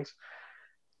these things.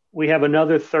 We have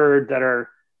another third that are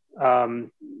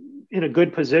in a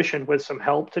good position with some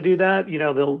help to do that. You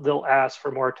know, they'll ask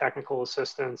for more technical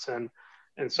assistance and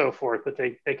so forth, but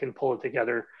they can pull it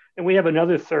together. And we have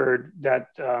another third that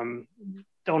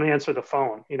don't answer the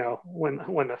phone, you know, when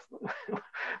the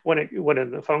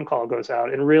phone call goes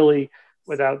out, and really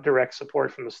without direct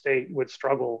support from the state would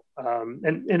struggle.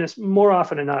 And it's more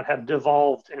often than not have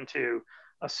devolved into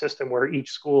a system where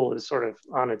each school is sort of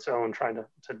on its own trying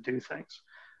to do things.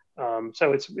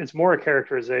 So it's more a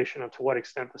characterization of to what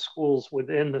extent the schools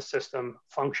within the system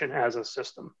function as a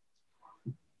system.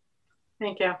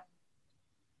 Thank you.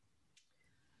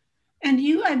 And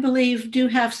you, I believe, do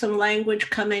have some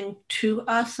language coming to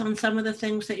us on some of the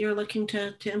things that you're looking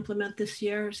to implement this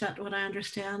year. Is that what I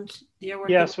understand?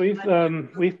 Yes,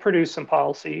 we've produced some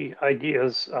policy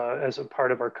ideas as a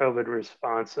part of our COVID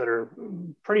response that are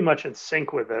pretty much in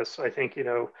sync with this. I think, you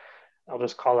know, I'll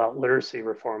just call out literacy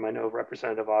reform. I know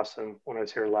Representative Austin, when I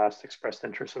was here last, expressed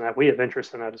interest in that. We have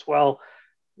interest in that as well.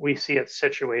 We see it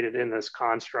situated in this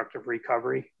construct of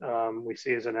recovery. We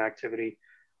see as an activity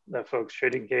that folks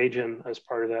should engage in as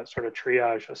part of that sort of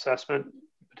triage assessment,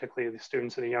 particularly the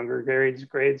students in the younger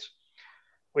grades.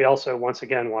 We also, once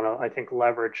again, want to, I think,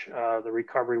 leverage the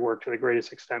recovery work to the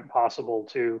greatest extent possible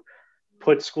to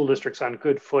put school districts on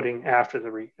good footing after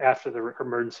the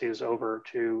emergency is over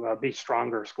to be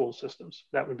stronger school systems.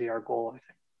 That would be our goal, I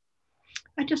think.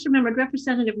 I just remembered,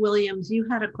 Representative Williams, you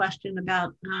had a question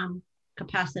about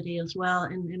capacity as well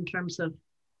in terms of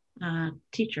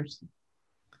teachers.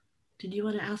 Did you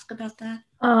want to ask about that?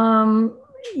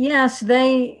 Yes,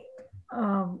 they,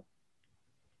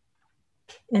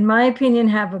 in my opinion,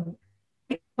 have a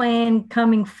plan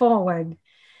coming forward.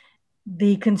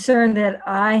 The concern that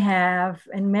I have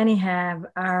and many have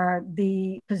are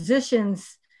the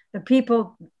positions, the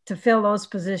people to fill those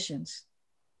positions.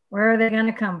 Where are they going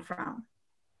to come from?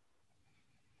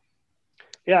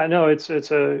 Yeah, no, it's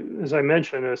as I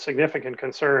mentioned, a significant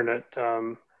concern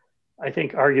that I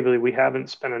think arguably we haven't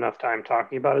spent enough time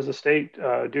talking about as a state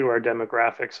due to our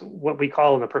demographics, what we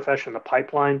call in the profession the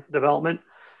pipeline development.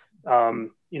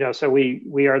 You know, so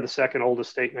we are the second oldest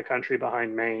state in the country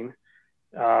behind Maine.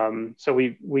 So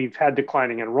we've had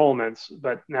declining enrollments,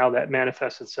 but now that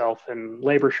manifests itself in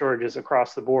labor shortages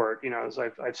across the board. You know, as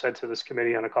I've said to this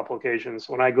committee on a couple of occasions,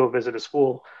 when I go visit a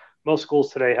school, most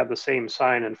schools today have the same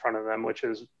sign in front of them, which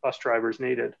is bus drivers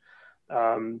needed.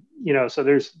 You know, so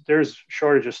there's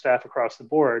shortage of staff across the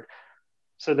board.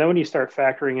 So then when you start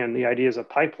factoring in the ideas of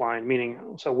pipeline,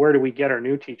 meaning, so where do we get our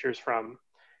new teachers from?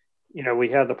 You know, we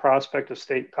have the prospect of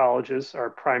state colleges, our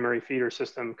primary feeder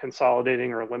system,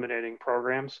 consolidating or eliminating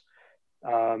programs.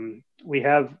 We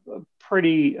have a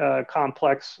pretty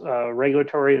complex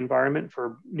regulatory environment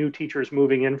for new teachers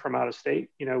moving in from out of state.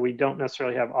 You know, we don't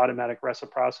necessarily have automatic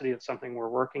reciprocity. It's something we're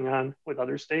working on with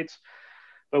other states.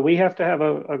 But we have to have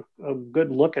a good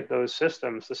look at those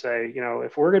systems to say, you know,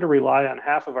 if we're going to rely on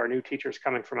half of our new teachers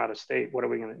coming from out of state, what are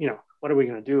we going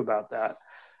to do about that?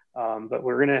 But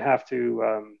we're going to have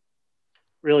to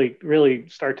really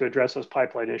start to address those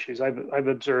pipeline issues. I've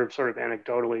observed sort of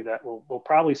anecdotally that we'll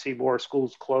probably see more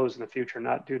schools close in the future,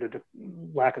 not due to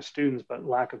lack of students, but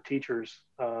lack of teachers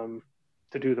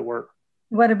to do the work.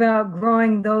 What about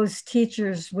growing those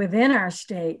teachers within our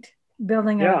state?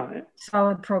 Building a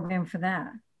solid program for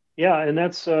that. Yeah, and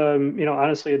that's, you know,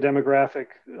 honestly, a demographic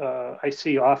I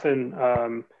see often.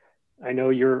 I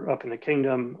know you're up in the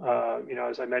kingdom. You know,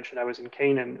 as I mentioned, I was in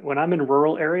Canaan. When I'm in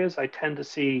rural areas, I tend to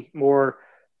see more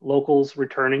locals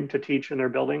returning to teach in their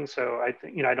buildings. So I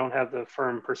think, you know, I don't have the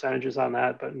firm percentages on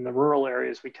that, but in the rural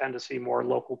areas, we tend to see more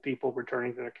local people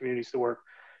returning to their communities to work.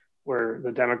 where the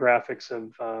demographics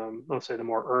of, let's say, the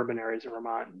more urban areas of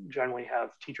Vermont generally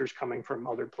have teachers coming from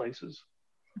other places.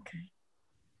 Okay.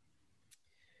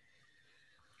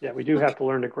 Yeah, we do have to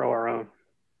learn to grow our own.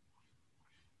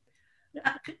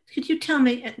 Could you tell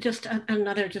me just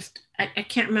another, I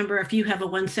can't remember if you have a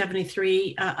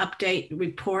 173 update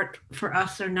report for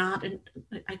us or not. And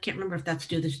I can't remember if that's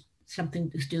something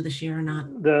that's due this year or not.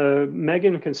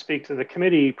 Megan can speak to the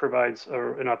committee provides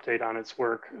an update on its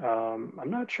work. I'm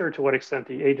not sure to what extent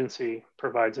the agency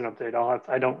provides an update.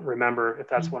 I don't remember if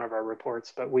that's one of our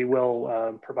reports, but we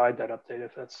will provide that update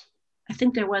if that's. I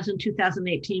think there was in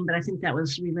 2018, but I think that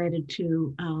was related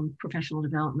to professional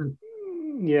development.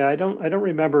 Yeah, I don't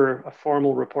remember a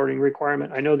formal reporting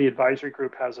requirement. I know the advisory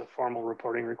group has a formal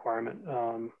reporting requirement,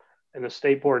 and the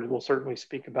state board will certainly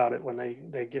speak about it when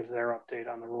they give their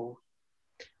update on the rule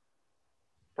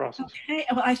process. Okay,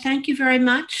 well, I thank you very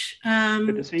much.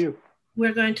 Good to see you.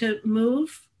 We're going to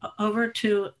move over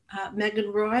to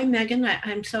Megan Roy. Megan,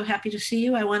 I'm so happy to see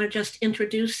you. I want to just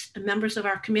introduce the members of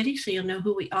our committee so you'll know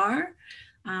who we are.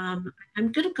 I'm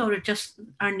going to go to just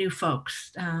our new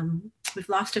folks. We've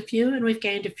lost a few and we've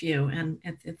gained a few, and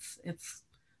it's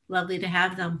lovely to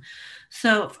have them.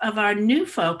 So of our new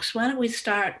folks, why don't we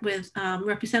start with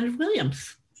Representative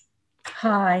Williams?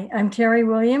 Hi, I'm Terry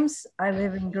Williams. I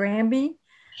live in Granby.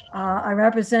 I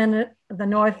represent the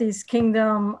Northeast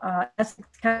Kingdom, Essex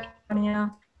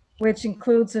County, which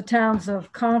includes the towns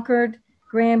of Concord,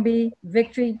 Granby,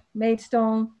 Victory,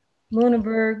 Maidstone,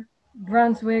 Lunenburg,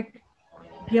 Brunswick,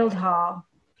 Guildhall.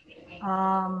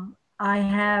 I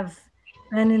have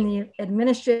been in the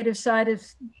administrative side of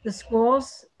the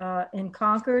schools in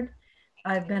Concord.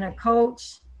 I've been a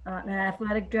coach, an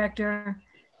athletic director,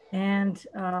 and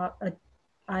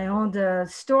I owned a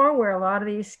store where a lot of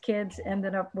these kids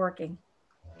ended up working.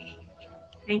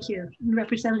 Thank you.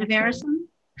 Representative Harrison.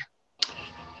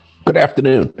 Good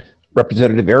afternoon.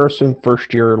 Representative Harrison,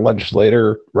 first-year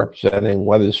legislator representing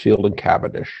Wethersfield and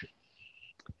Cavendish.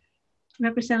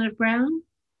 Representative Brown.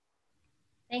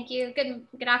 Thank you.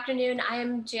 Good afternoon. I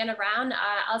am Jana Brown,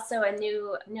 also a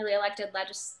newly elected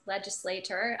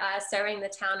legislator serving the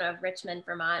town of Richmond,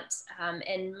 Vermont.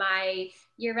 And my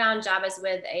year-round job is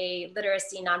with a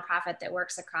literacy nonprofit that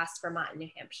works across Vermont and New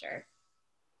Hampshire.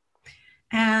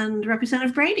 And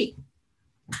Representative Brady.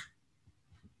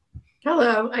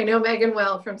 Hello, I know Megan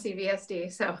well from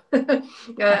CVSD, so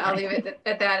I'll leave it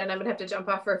at that, and I'm gonna have to jump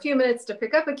off for a few minutes to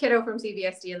pick up a kiddo from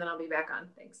CVSD, and then I'll be back on.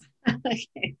 Thanks.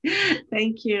 Okay,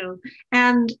 thank you.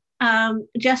 And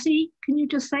Jesse, can you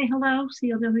just say hello so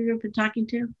you'll know who you've been talking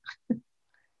to?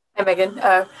 Hi, Megan.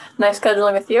 Nice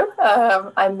scheduling with you.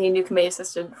 I'm the new committee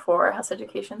assistant for House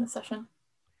Education this session.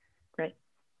 Great.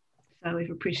 So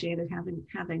we've appreciated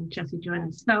having Jesse join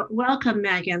us. So welcome,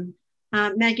 Megan.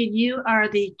 Megan, you are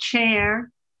the chair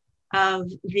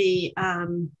of the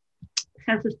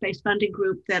census-based funding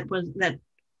group that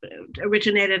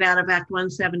originated out of Act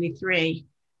 173.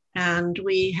 And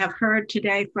we have heard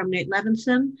today from Nate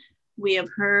Levinson. We have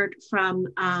heard from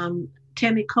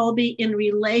Tammy Colby in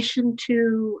relation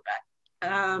to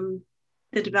the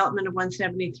development of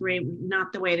 173,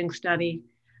 not the waiting study.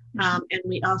 And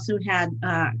we also had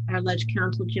our Ledge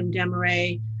Counsel, Jim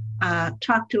Demaray,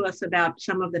 talk to us about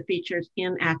some of the features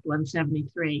in Act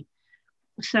 173.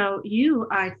 So you,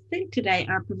 I think today,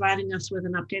 are providing us with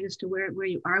an update as to where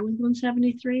you are with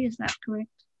 173. Is that correct?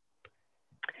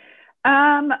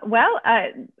 Well,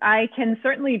 I can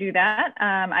certainly do that.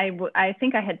 I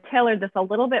think I had tailored this a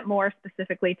little bit more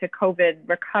specifically to COVID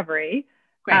recovery.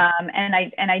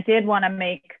 And I did want to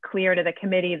make clear to the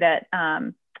committee that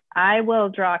I will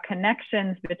draw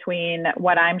connections between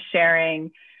what I'm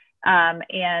sharing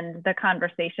and the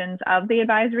conversations of the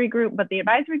advisory group, but the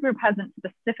advisory group hasn't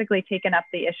specifically taken up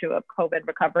the issue of COVID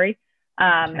recovery.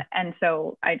 And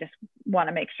so I just want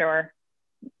to make sure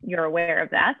you're aware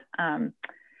of that.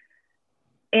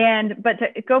 But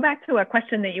to go back to a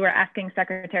question that you were asking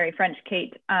Secretary French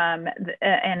Kate, and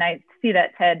I see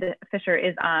that Ted Fisher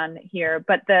is on here,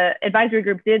 but the advisory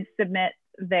group did submit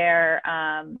their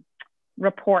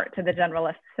report to the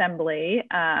General Assembly.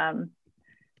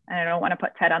 I don't want to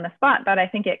put Ted on the spot, but I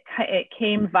think it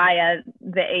came via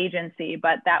the agency,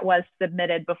 but that was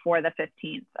submitted before the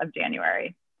 15th of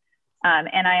January.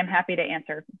 And I am happy to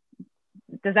answer.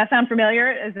 Does that sound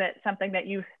familiar? Is it something that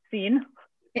you've seen?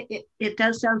 It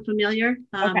does sound familiar.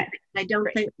 Okay. I don't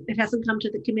think it hasn't come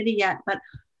to the committee yet, but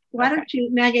why don't you,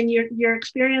 Megan, your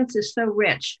experience is so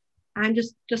rich. I'm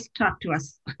just talk to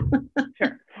us.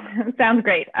 Sure, sounds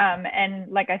great. And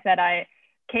like I said,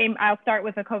 I'll start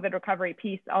with the COVID recovery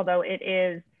piece, although it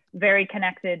is very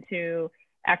connected to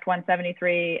Act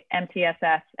 173,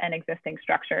 MTSS, and existing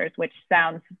structures, which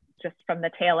sounds just from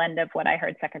the tail end of what I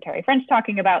heard Secretary French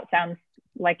talking about, sounds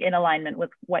like in alignment with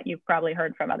what you've probably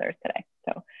heard from others today.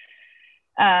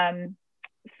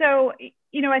 So,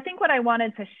 you know, I think what I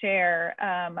wanted to share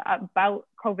about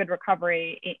COVID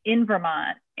recovery in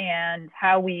Vermont and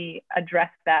how we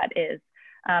address that is,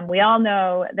 we all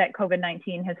know that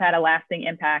COVID-19 has had a lasting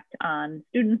impact on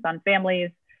students, on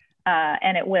families,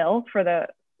 and it will for the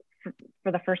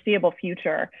foreseeable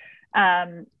future.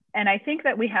 And I think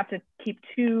that we have to keep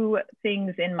two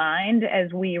things in mind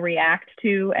as we react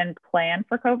to and plan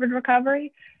for COVID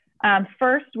recovery.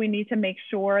 First, we need to make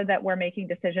sure that we're making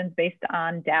decisions based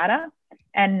on data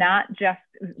and not just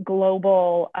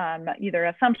global either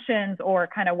assumptions or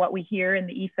kind of what we hear in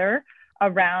the ether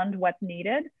around what's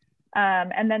needed.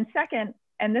 And then second,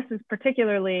 and this is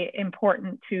particularly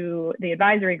important to the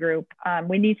advisory group,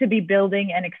 we need to be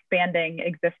building and expanding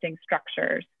existing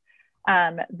structures.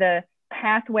 The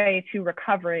pathway to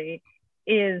recovery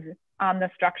is on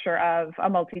the structure of a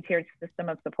multi-tiered system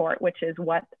of support, which is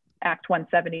what Act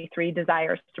 173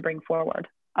 desires to bring forward,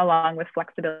 along with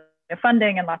flexibility of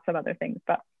funding and lots of other things.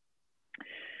 But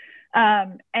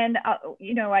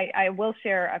you know, I will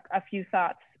share a few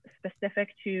thoughts specific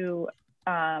to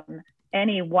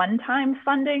any one-time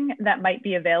funding that might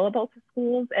be available to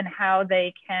schools and how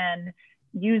they can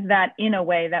use that in a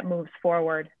way that moves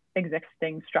forward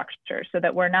existing structures, so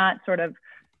that we're not sort of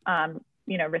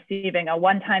you know, receiving a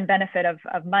one-time benefit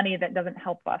of money that doesn't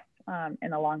help us in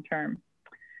the long term.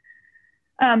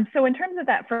 So in terms of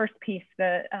that first piece,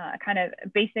 the kind of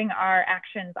basing our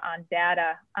actions on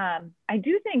data, I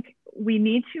do think we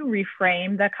need to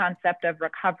reframe the concept of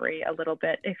recovery a little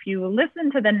bit. If you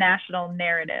listen to the national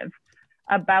narrative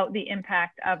about the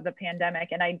impact of the pandemic,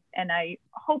 and I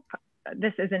hope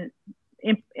this isn't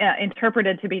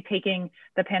interpreted to be taking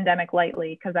the pandemic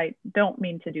lightly, because I don't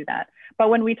mean to do that. But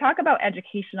when we talk about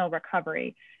educational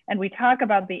recovery and we talk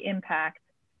about the impact,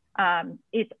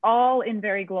 it's all in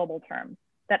very global terms,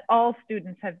 that all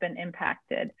students have been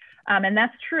impacted. And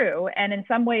that's true. And in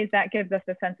some ways that gives us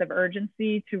a sense of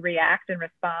urgency to react and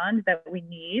respond that we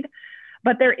need.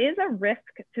 But there is a risk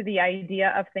to the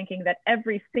idea of thinking that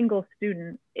every single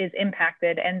student is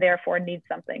impacted and therefore needs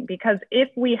something. Because if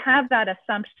we have that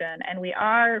assumption and we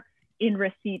are in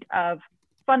receipt of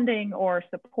funding or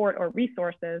support or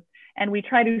resources, and we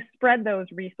try to spread those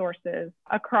resources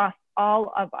across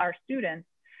all of our students,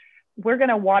 we're going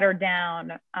to water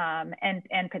down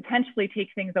and potentially take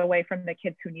things away from the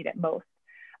kids who need it most.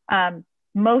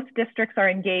 Most districts are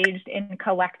engaged in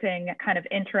collecting kind of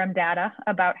interim data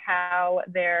about how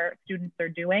their students are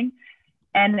doing.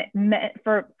 And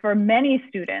for many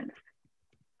students,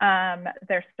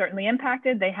 they're certainly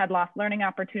impacted. They had lost learning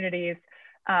opportunities,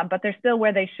 but they're still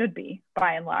where they should be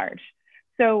by and large.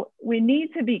 So we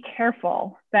need to be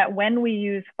careful that when we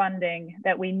use funding,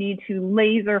 that we need to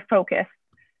laser focus,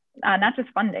 not just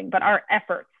funding, but our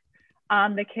efforts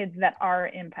on the kids that are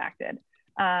impacted.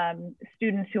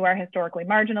 Students who are historically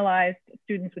marginalized,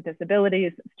 students with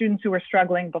disabilities, students who were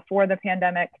struggling before the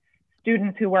pandemic,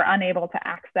 students who were unable to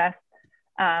access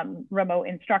remote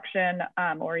instruction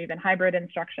or even hybrid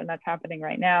instruction that's happening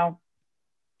right now.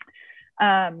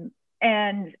 And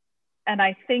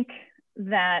I think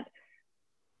that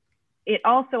it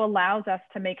also allows us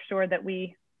to make sure that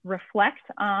we reflect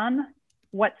on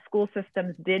what school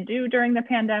systems did do during the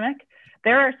pandemic.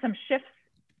 There are some shifts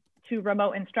to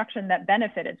remote instruction that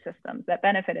benefited systems, that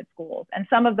benefited schools, and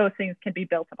some of those things can be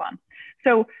built upon.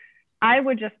 So I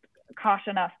would just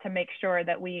caution us to make sure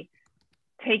that we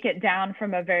take it down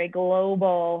from a very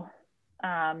global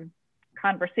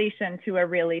conversation to a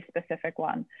really specific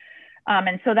one.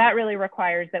 And so that really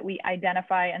requires that we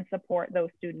identify and support those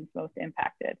students most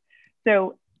impacted.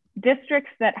 So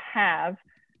districts that have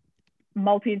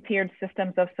multi-tiered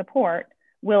systems of support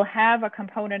will have a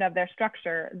component of their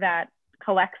structure that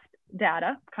collects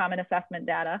data, common assessment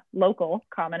data, local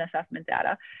common assessment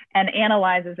data, and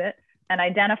analyzes it and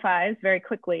identifies very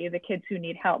quickly the kids who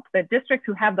need help. The districts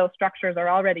who have those structures are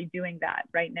already doing that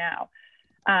right now.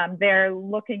 They're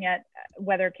looking at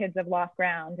whether kids have lost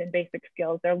ground in basic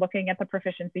skills. They're looking at the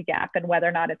proficiency gap and whether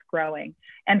or not it's growing,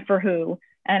 and for who,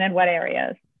 and in what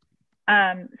areas.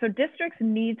 So districts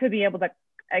need to be able to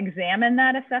examine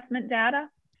that assessment data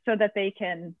so that they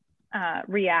can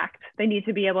react. They need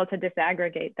to be able to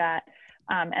disaggregate that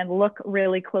and look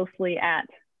really closely at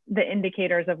the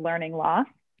indicators of learning loss.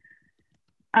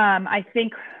 I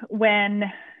think when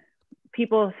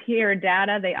people hear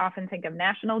data, they often think of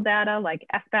national data like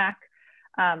SBAC.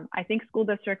 I think school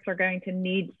districts are going to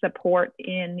need support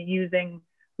in using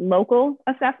local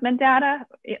assessment data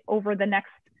over the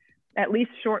next at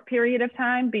least short period of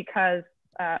time, because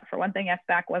For one thing,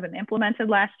 SBAC wasn't implemented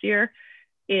last year.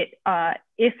 If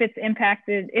it's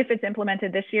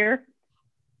implemented this year,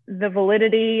 the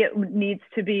validity needs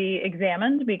to be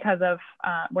examined because of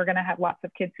we're going to have lots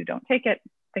of kids who don't take it,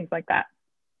 things like that.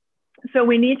 So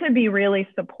we need to be really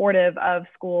supportive of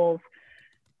schools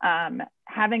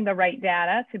having the right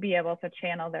data to be able to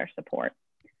channel their support.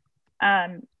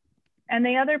 And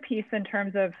the other piece in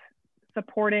terms of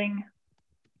supporting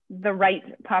the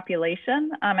right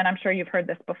population, and I'm sure you've heard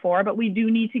this before, but we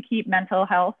do need to keep mental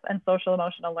health and social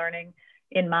emotional learning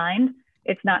in mind.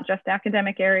 It's not just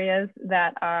academic areas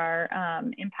that are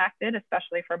impacted,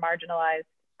 especially for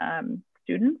marginalized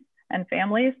students and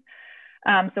families.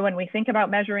 So when we think about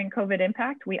measuring COVID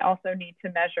impact, we also need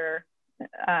to measure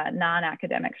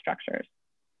non-academic structures.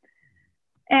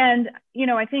 And,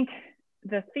 I think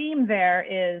the theme there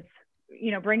is,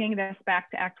 bringing this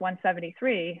back to Act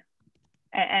 173.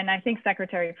 And I think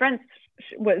Secretary French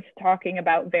was talking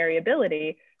about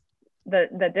variability.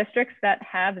 The districts that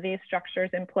have these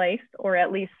structures in place, or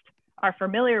at least are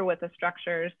familiar with the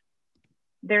structures,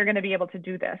 they're going to be able to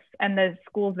do this. And the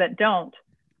schools that don't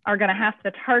are going to have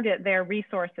to target their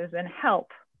resources and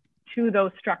help to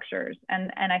those structures.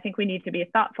 And I think we need to be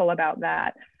thoughtful about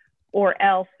that, or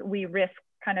else we risk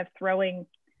kind of throwing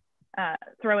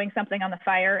something on the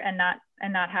fire and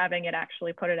not having it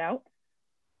actually put it out.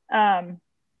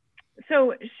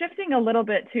 So shifting a little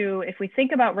bit to, if we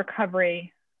think about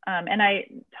recovery, and I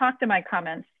talked in my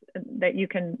comments that you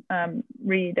can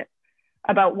read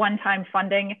about one-time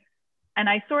funding, and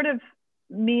I sort of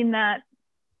mean that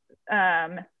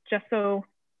just so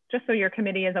your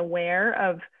committee is aware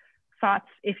of thoughts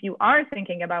if you are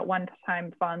thinking about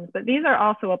one-time funds, but these are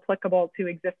also applicable to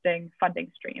existing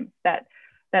funding streams that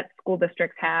school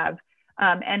districts have.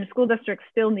 And school districts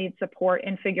still need support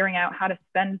in figuring out how to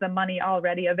spend the money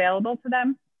already available to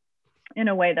them in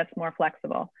a way that's more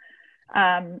flexible.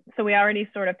 So we already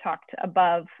sort of talked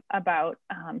above about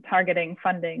targeting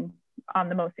funding on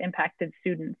the most impacted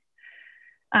students.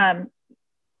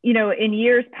 In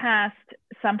years past,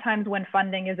 sometimes when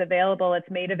funding is available, it's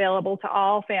made available to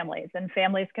all families, and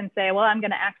families can say, well, I'm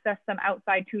going to access some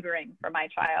outside tutoring for my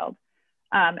child.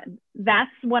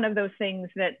 That's one of those things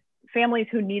that families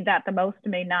who need that the most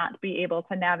may not be able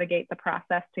to navigate the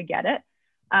process to get it.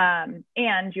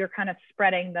 And you're kind of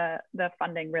spreading the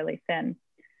funding really thin.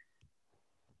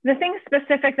 The things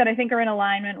specific that I think are in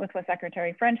alignment with what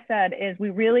Secretary French said is we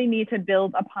really need to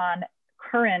build upon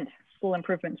current school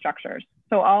improvement structures.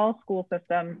 So all school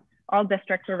systems, all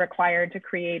districts are required to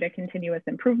create a continuous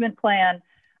improvement plan.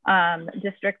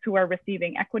 Districts who are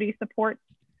receiving equity support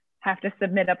have to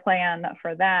submit a plan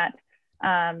for that.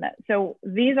 So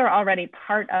these are already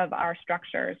part of our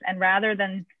structures, and rather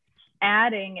than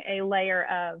adding a layer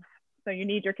of, so you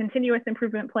need your continuous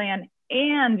improvement plan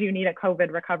and you need a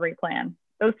COVID recovery plan,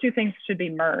 those two things should be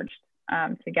merged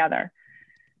together.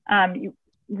 You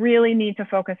really need to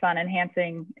focus on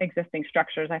enhancing existing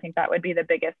structures. I think that would be the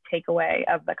biggest takeaway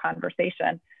of the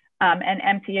conversation. And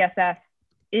MTSS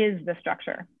is the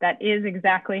structure. That is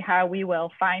exactly how we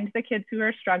will find the kids who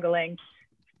are struggling,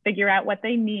 figure out what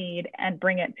they need, and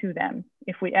bring it to them.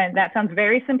 And that sounds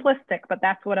very simplistic, but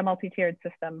that's what a multi-tiered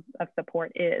system of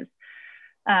support is.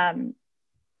 And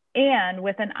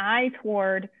with an eye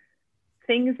toward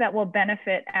things that will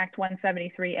benefit Act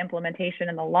 173 implementation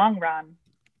in the long run,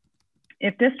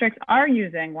 if districts are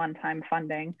using one-time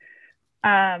funding,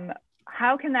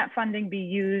 how can that funding be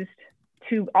used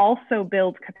to also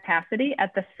build capacity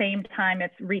at the same time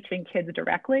it's reaching kids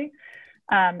directly?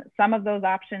 Some of those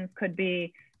options could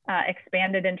be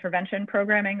expanded intervention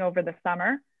programming over the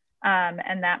summer,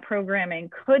 and that programming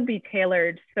could be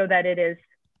tailored so that it is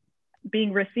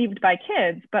being received by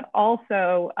kids, but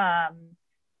also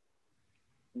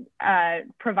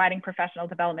providing professional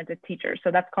development to teachers.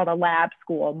 So that's called a lab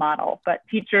school model, but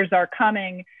teachers are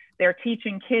coming, they're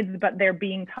teaching kids, but they're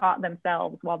being taught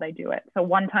themselves while they do it. So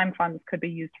one-time funds could be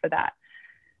used for that.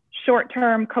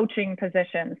 Short-term coaching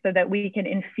positions so that we can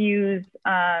infuse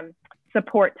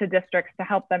support to districts to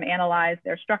help them analyze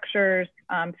their structures,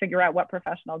 figure out what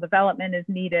professional development is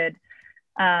needed.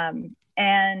 And,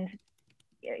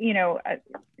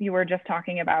 you were just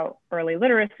talking about early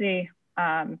literacy,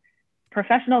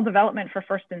 professional development for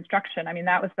first instruction. I mean,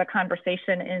 that was the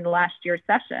conversation in last year's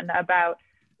session about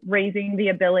raising the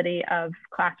ability of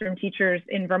classroom teachers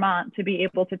in Vermont to be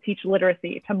able to teach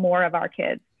literacy to more of our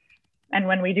kids. And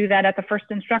when we do that at the first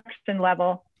instruction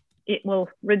level, it will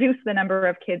reduce the number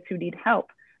of kids who need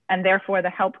help, and therefore the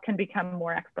help can become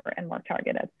more expert and more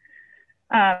targeted.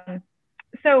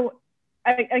 So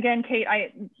again, Kate,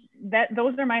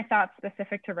 those are my thoughts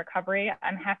specific to recovery.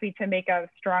 I'm happy to make a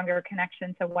stronger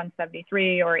connection to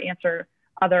 173 or answer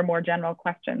other more general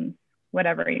questions,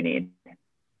 whatever you need.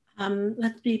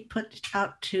 Let me put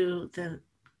out to the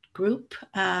group,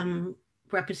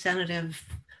 Representative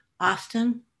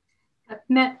Austin.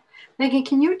 Megan,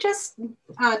 can you just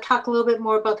talk a little bit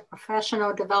more about the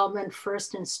professional development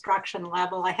first instruction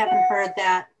level? I haven't heard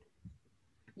that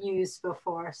used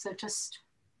before, so just.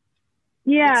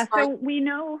 Yeah, so we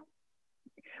know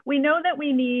that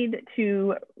we need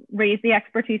to raise the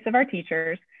expertise of our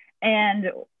teachers,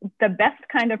 and the best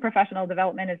kind of professional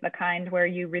development is the kind where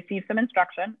you receive some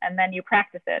instruction and then you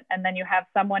practice it, and then you have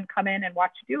someone come in and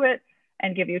watch you do it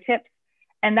and give you tips.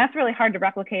 And that's really hard to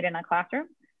replicate in a classroom,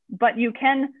 but you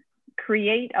can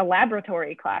create a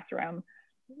laboratory classroom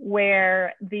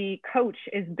where the coach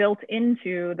is built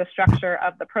into the structure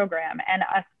of the program, and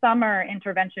a summer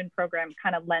intervention program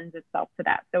kind of lends itself to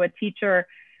that. So a teacher,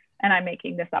 and I'm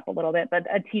making this up a little bit, but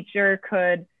a teacher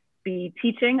could be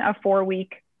teaching a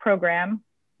 4-week program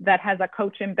that has a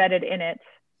coach embedded in it.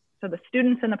 So the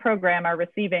students in the program are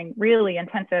receiving really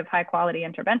intensive, high quality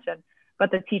intervention, but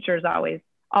the teacher is always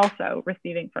also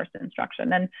receiving first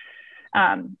instruction.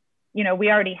 And you know,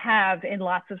 we already have in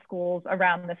lots of schools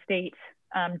around the state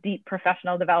deep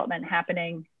professional development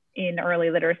happening in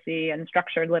early literacy and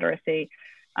structured literacy.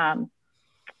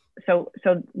 So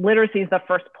literacy is the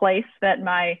first place that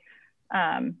my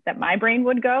brain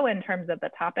would go in terms of the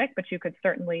topic, but you could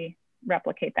certainly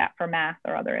replicate that for math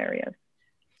or other areas.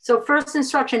 So first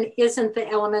instruction isn't the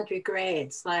elementary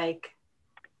grades, like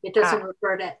it doesn't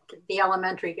refer to the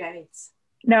elementary grades.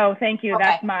 No, thank you.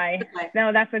 Okay.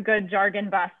 That's a good jargon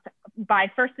bust.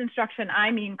 By first instruction, I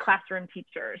mean classroom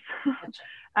teachers.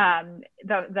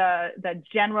 The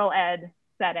general ed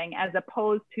setting as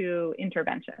opposed to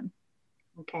intervention.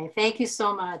 Okay, thank you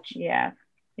so much. Yeah,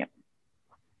 yep.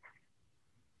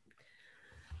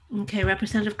 Okay,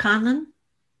 Representative Conlon.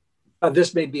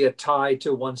 This may be a tie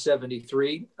to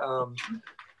 173.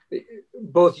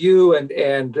 Both you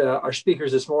and our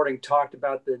speakers this morning talked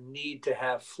about the need to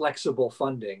have flexible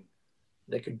funding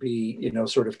that could be, you know,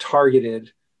 sort of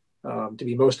targeted to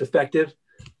be most effective.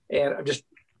 And I'm just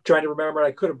trying to remember,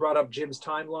 I could have brought up Jim's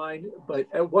timeline, but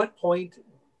at what point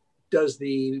does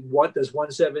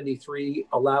 173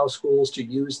 allow schools to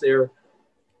use their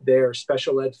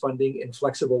special ed funding in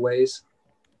flexible ways?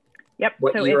 Yep.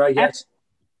 What so year, I guess?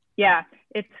 Yeah,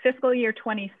 it's fiscal year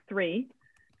 23.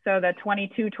 So the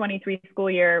 22-23 school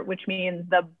year, which means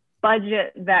the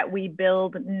budget that we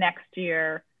build next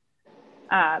year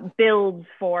builds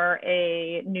for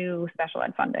a new special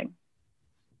ed funding.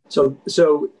 So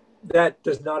that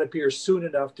does not appear soon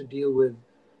enough to deal with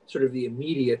sort of the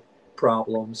immediate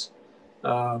problems.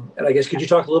 And I guess, could you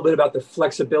talk a little bit about the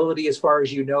flexibility as far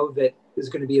as you know that is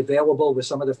going to be available with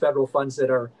some of the federal funds that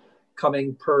are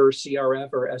coming per CRF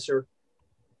or ESSER?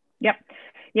 Yep.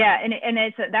 Yeah, and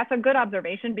that's a good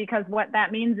observation, because what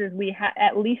that means is we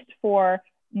at least for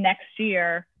next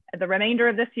year, the remainder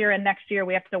of this year and next year,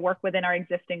 we have to work within our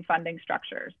existing funding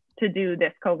structures to do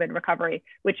this COVID recovery,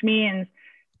 which means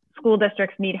school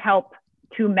districts need help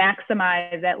to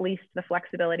maximize at least the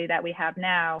flexibility that we have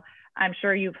now. I'm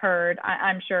sure you've heard,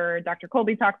 I'm sure Dr.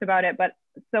 Colby talks about it, but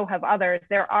so have others.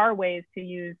 There are ways to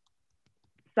use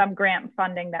some grant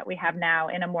funding that we have now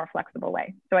in a more flexible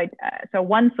way. So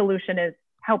one solution is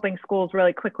helping schools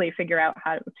really quickly figure out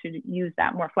how to use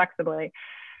that more flexibly.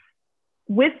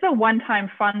 With the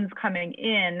one-time funds coming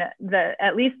in,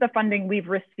 at least the funding we've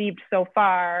received so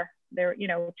far, there, you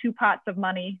know, 2 pots of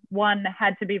money. One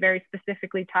had to be very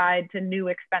specifically tied to new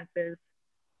expenses,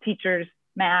 teachers,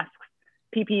 masks,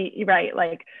 PPE, right?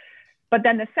 But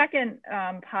then the second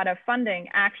pot of funding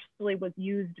actually was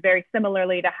used very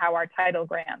similarly to how our title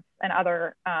grants and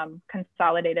other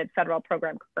consolidated federal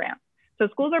program grants. So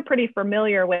schools are pretty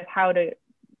familiar with how to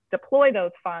deploy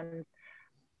those funds,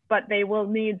 but they will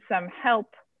need some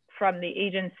help from the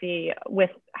agency with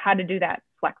how to do that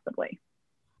flexibly.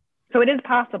 So it is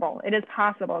possible. It is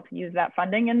possible to use that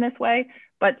funding in this way,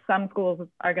 but some schools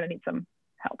are going to need some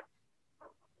help.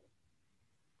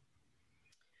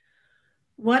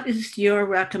 What is your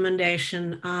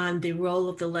recommendation on the role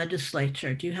of the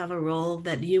legislature? Do you have a role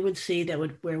that you would see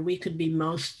where we could be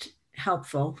most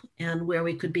helpful and where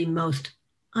we could be most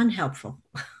unhelpful?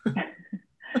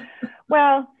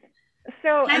 Well,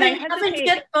 so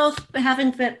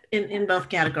having fit in both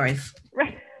categories.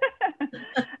 Right.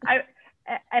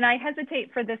 I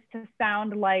hesitate for this to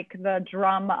sound like the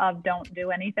drum of don't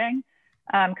do anything,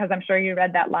 because I'm sure you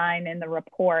read that line in the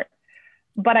report.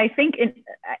 But I think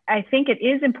it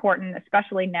is important,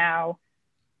 especially now.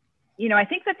 You know, I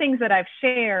think the things that I've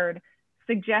shared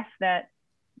suggest that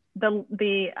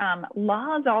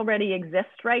laws already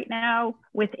exist right now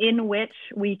within which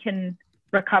we can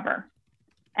recover.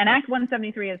 And Act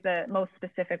 173 is the most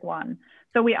specific one.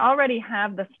 So we already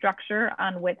have the structure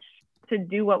on which to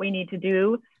do what we need to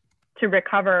do to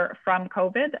recover from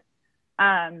COVID.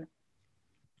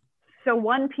 So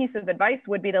one piece of advice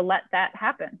would be to let that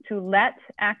happen, to let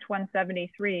Act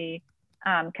 173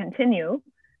 continue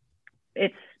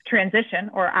its transition,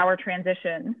 or our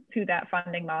transition to that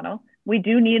funding model. We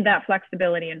do need that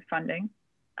flexibility in funding.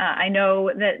 I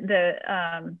know that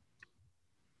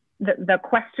the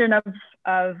question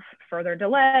of further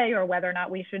delay, or whether or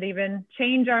not we should even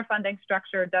change our funding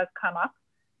structure, does come up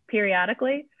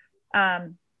periodically.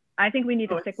 I think we need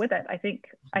to stick with it. I think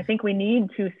we need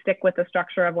to stick with the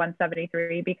structure of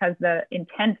 173, because the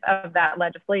intent of that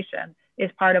legislation is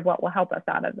part of what will help us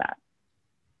out of that.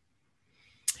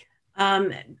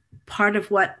 Part of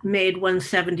what made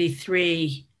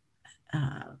 173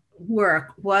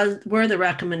 work were the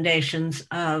recommendations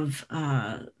of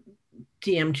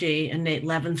DMG and Nate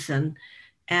Levinson,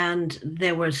 and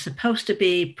there was supposed to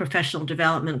be professional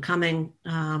development coming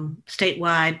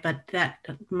statewide, but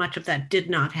much of that did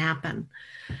not happen.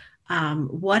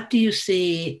 What do you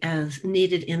see as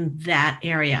needed in that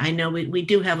area? I know we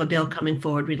do have a bill coming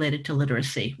forward related to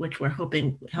literacy, which we're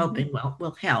hoping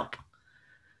will help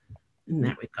in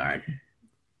that regard.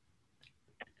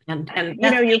 And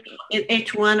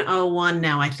H101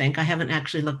 now, I think. I haven't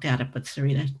actually looked at it, but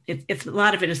Sarita, it's a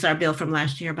lot of it is our bill from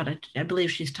last year, but I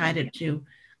believe she's tied it to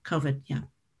COVID. Yeah.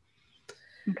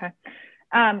 Okay.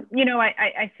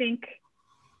 I think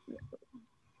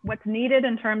what's needed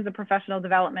in terms of professional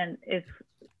development is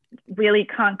really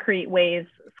concrete ways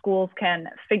schools can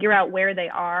figure out where they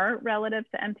are relative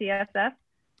to MTSS,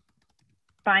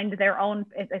 find their own.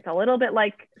 It's a little bit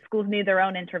like schools need their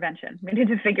own intervention. We need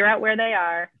to figure out where they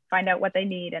are, find out what they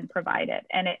need, and provide it.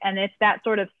 And it's that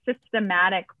sort of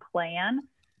systematic plan.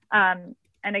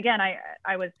 And again,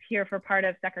 I was here for part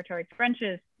of Secretary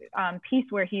French's piece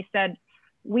where he said,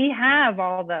 we have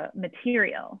all the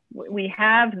material. We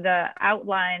have the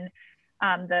outline.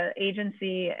 The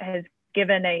agency has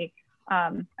given a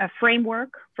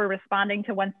framework for responding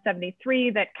to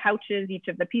 173 that couches each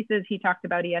of the pieces. He talked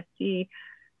about ESG.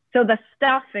 So the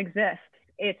stuff exists.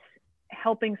 It's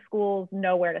helping schools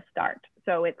know where to start.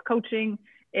 So it's coaching,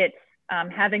 it's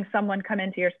having someone come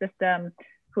into your system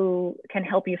who can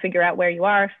help you figure out where you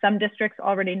are. Some districts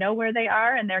already know where they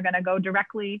are, and they're gonna go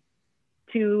directly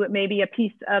to maybe a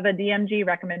piece of a DMG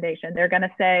recommendation. They're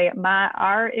gonna say,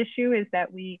 our issue is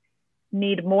that we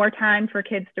need more time for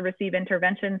kids to receive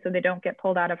intervention so they don't get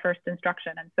pulled out of first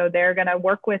instruction. And so they're gonna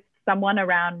work with someone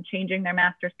around changing their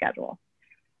master schedule.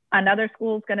 Another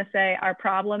school is gonna say, our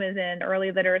problem is in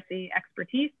early literacy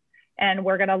expertise, and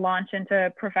we're gonna launch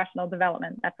into professional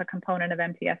development. That's a component of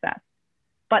MTSS.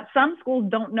 But some schools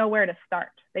don't know where to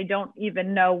start. They don't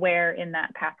even know where in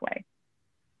that pathway.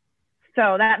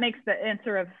 So that makes the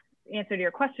answer to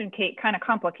your question, Kate, kind of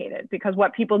complicated, because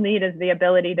what people need is the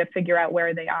ability to figure out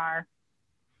where they are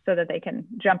so that they can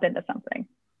jump into something.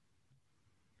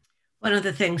 One of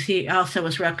the things he also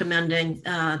was recommending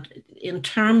in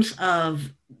terms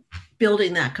of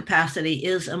building that capacity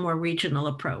is a more regional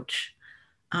approach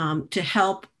to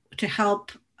help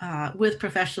with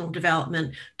professional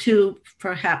development, to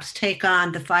perhaps take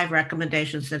on the 5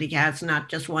 recommendations that he has, not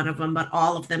just one of them, but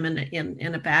all of them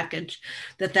in a package,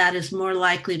 that is more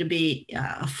likely to be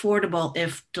affordable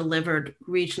if delivered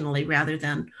regionally rather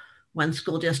than one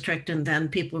school district and then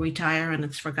people retire and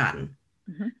it's forgotten.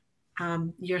 Mm-hmm.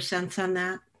 Your sense on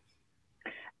that?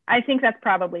 I think that's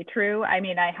probably true. I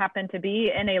mean, I happen to be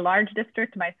in a large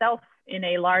district myself in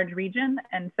a large region,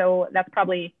 and so that's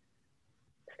probably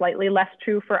slightly less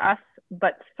true for us,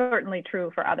 but certainly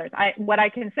true for others. What I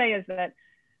can say is that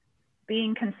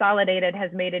being consolidated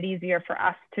has made it easier for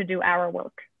us to do our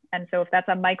work. And so if that's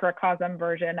a microcosm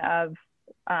version of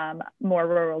more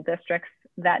rural districts,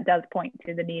 that does point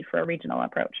to the need for a regional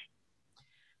approach.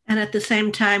 And at the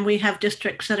same time, we have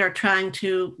districts that are trying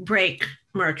to break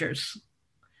mergers.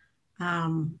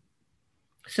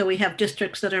 So we have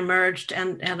districts that are merged,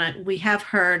 and we have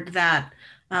heard that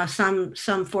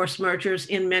some forced mergers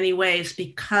in many ways,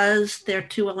 because their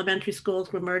 2 elementary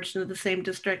schools were merged into the same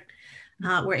district,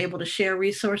 were able to share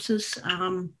resources.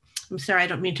 I'm sorry, I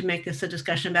don't mean to make this a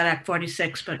discussion about Act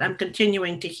 46, but I'm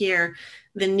continuing to hear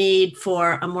the need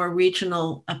for a more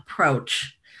regional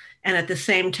approach. And at the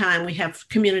same time, we have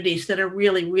communities that are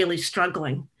really, really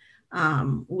struggling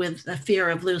with the fear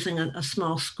of losing a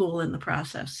small school in the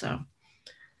process. So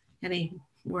any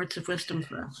words of wisdom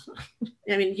for us?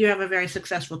 I mean, you have a very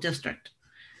successful district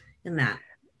in that.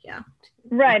 Yeah.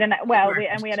 Right. And well,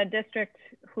 we had a district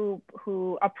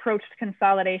who approached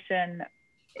consolidation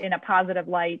in a positive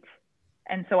light.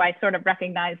 And so I sort of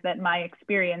recognize that my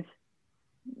experience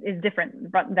is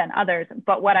different than others.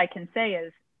 But what I can say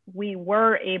is we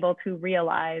were able to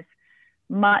realize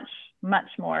much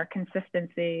more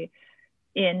consistency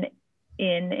in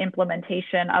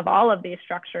implementation of all of these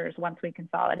structures once we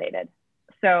consolidated.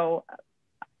 So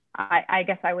I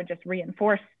guess I would just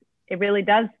reinforce it really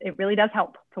does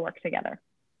help to work together.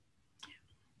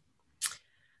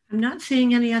 I'm not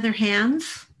seeing any other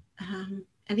hands.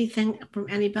 Anything from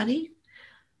anybody?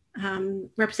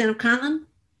 Representative Conlon?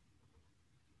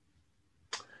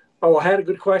 Oh, I had a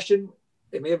good question.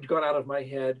 It may have gone out of my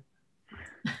head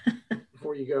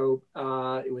before you go.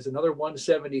 It was another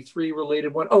 173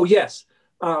 related one. Oh, yes.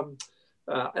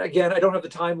 Again, I don't have the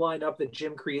timeline up that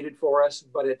Jim created for us,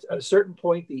 but at a certain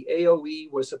point, the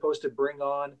AOE was supposed to bring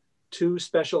on 2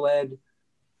 special ed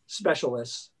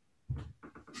specialists.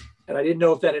 And I didn't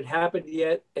know if that had happened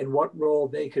yet and what role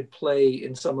they could play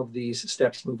in some of these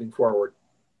steps moving forward.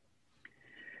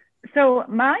 So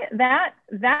that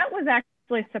was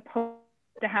actually supposed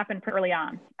to happen pretty early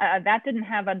on. That didn't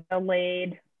have a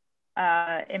delayed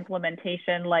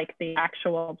implementation like the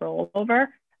actual rollover.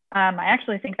 I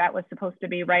actually think that was supposed to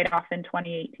be right off in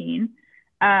 2018.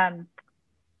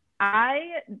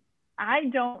 I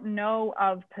don't know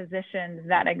of positions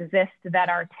that exist that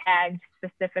are tagged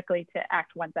specifically to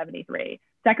Act 173.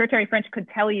 Secretary French could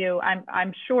tell you,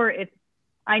 I'm sure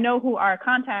I know who our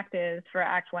contact is for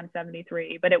Act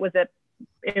 173, but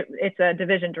it's a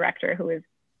division director who is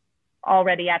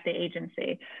already at the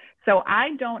agency. So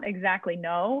I don't exactly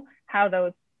know how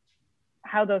those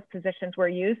positions were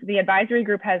used. The advisory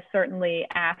group has certainly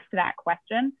asked that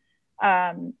question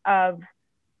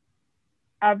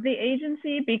of the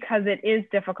agency, because it is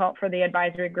difficult for the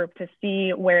advisory group to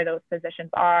see where those positions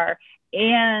are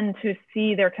and to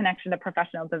see their connection to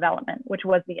professional development, which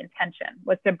was the intention,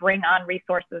 was to bring on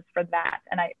resources for that.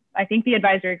 And I think the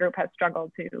advisory group has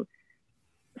struggled to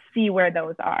see where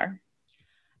those are.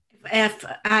 If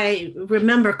I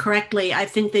remember correctly, I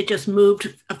think they just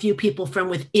moved a few people from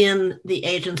within the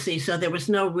agency, so there was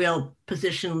no real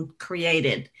position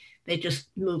created. They just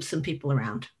moved some people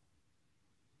around.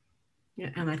 Yeah,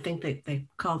 and I think they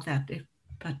called that,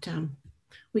 but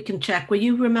we can check. Will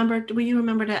you remember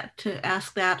to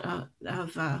ask that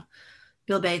of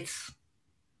Bill Bates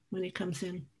when he comes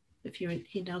in, if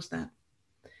he knows that.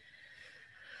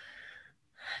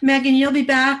 Megan, you'll be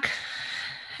back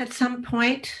at some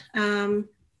point. I'm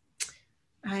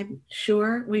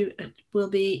sure we will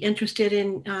be interested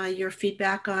in your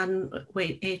feedback on,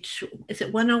 is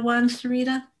it 101,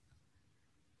 Sarita?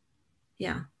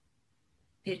 Yeah.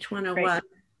 H101.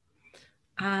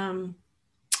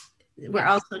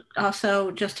 We're also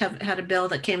just had a bill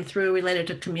that came through related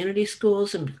to community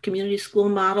schools and community school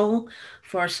model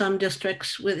for some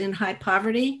districts within high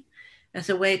poverty as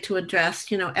a way to address,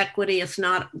 equity is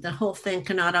not, the whole thing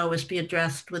cannot always be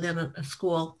addressed within a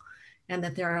school, and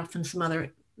that there are often some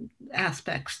other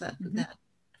aspects that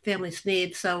families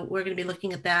need. So we're going to be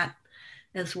looking at that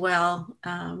as well.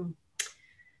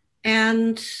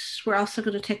 And we're also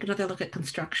going to take another look at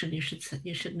construction. You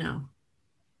should know.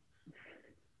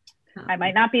 I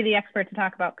might not be the expert to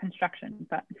talk about construction,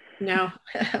 but no,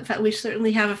 but we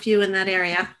certainly have a few in that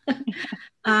area.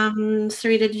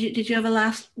 Sarita, did you have a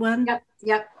last one?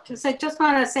 Yep. I just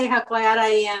want to say how glad I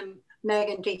am,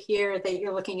 Megan, to hear that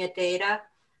you're looking at data.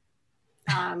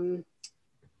 I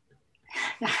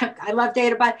love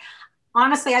data, but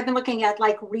honestly, I've been looking at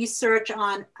research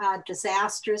on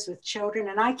disasters with children,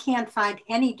 and I can't find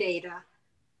any data,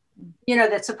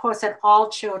 that supports that all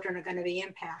children are going to be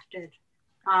impacted.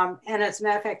 And as a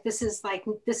matter of fact, this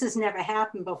has never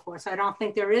happened before, so I don't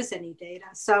think there is any data.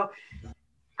 So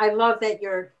I love that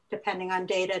you're depending on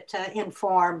data to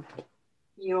inform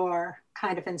your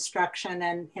kind of instruction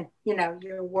and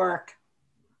your work.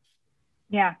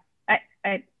 Yeah,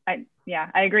 I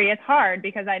agree. It's hard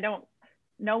because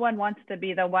no one wants to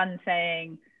be the one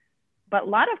saying, but a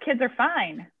lot of kids are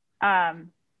fine.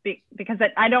 Because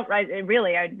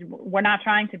we're not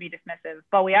trying to be dismissive,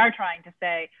 but we are trying to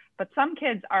say, but some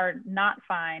kids are not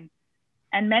fine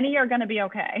and many are going to be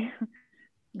okay.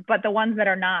 But the ones that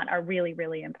are not are really,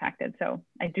 really impacted. So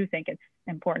I do think it's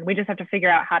important. We just have to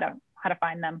figure out how to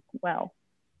find them well.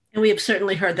 And we have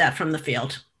certainly heard that from the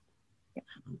field. Yeah.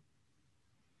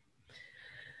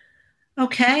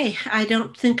 Okay, I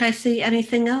don't think I see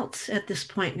anything else at this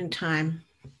point in time.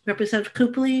 Representative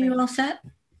Copley, you all set?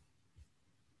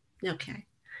 Okay.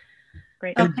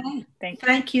 Great. Okay.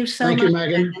 Thank you so much. Thank you,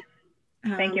 Megan.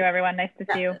 Thank you, everyone. Nice to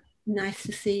see you. Nice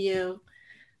to see you.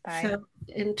 Bye. So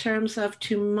in terms of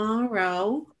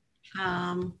tomorrow,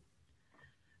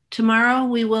 Tomorrow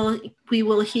we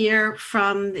will hear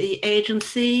from the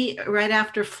agency right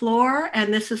after floor,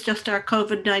 and this is just our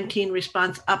COVID-19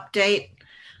 response update.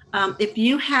 If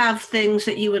you have things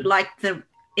that you would like the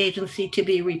agency to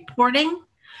be reporting,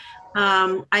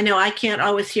 I know I can't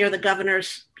always hear the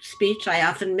governor's speech. I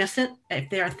often miss it. If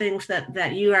there are things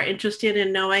that you are interested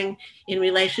in knowing in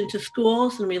relation to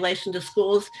schools,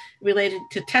 related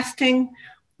to testing,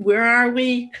 where are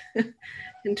we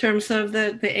in terms of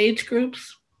the age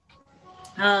groups?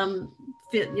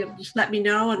 Just let me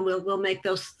know, and we'll make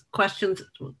those questions.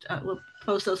 We'll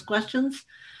pose those questions.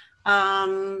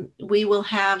 We'll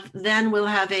have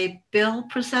a bill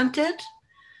presented.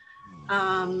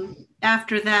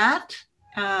 After that,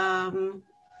 I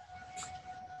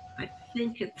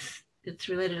think it's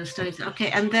related to studies. Okay,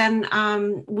 and then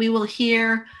we will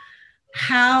hear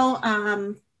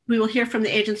from the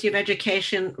Agency of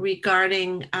Education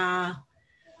regarding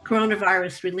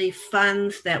coronavirus relief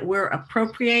funds that were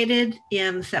appropriated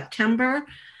in September.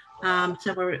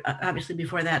 So we're obviously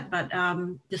before that, but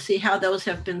to see how those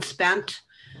have been spent.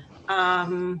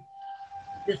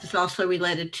 This is also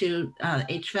related to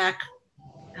HVAC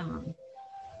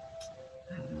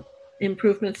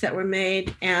improvements that were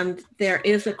made, and there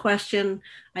is a question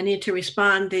I need to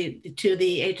respond to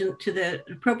the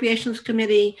Appropriations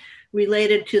Committee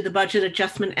related to the Budget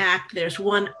Adjustment Act. There's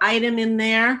one item in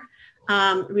there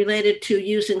related to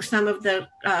using some of the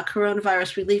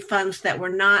coronavirus relief funds that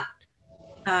were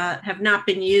have not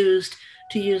been used,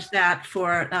 to use that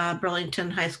for Burlington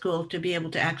High School to be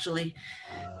able to actually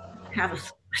have a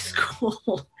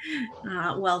school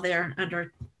while they're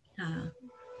under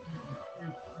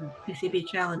PCB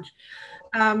challenge.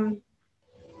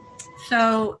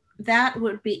 So that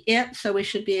would be it. So we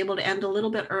should be able to end a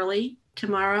little bit early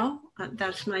tomorrow.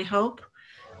 That's my hope.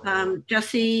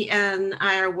 Jesse and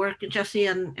I are working, Jesse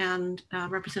and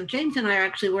Representative James and I are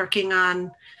actually working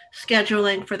on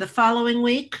scheduling for the following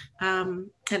week.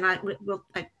 And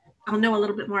I'll know a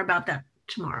little bit more about that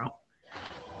tomorrow.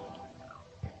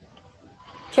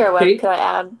 Chair Webb, could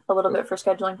I add a little bit for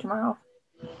scheduling tomorrow?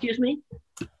 Excuse me?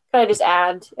 Could I just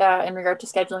add in regard to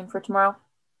scheduling for tomorrow?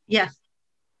 Yes.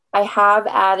 I have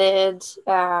added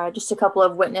just a couple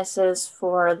of witnesses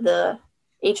for the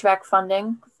HVAC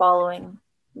funding following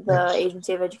the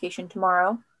Agency of Education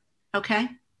tomorrow. Okay.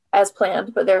 As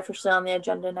planned, but they're officially on the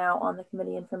agenda now on the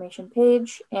committee information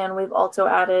page. And we've also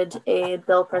added a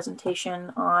bill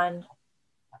presentation on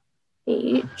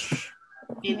page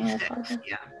 86,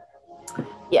 yeah.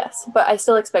 Yes, but I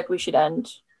still expect we should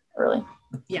end early.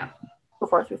 Yeah.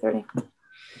 Before 3:30.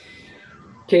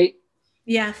 Kate?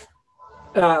 Yes.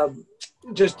 So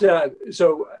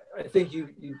I think you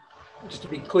just to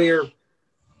be clear,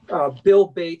 Bill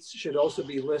Bates should also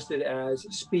be listed as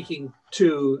speaking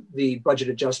to the budget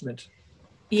adjustment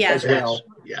as well.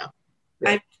 Yeah.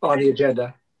 On the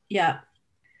agenda. Yeah.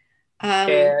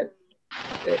 And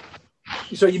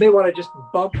so you may want to just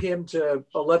bump him to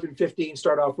 11:15,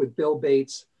 start off with Bill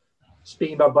Bates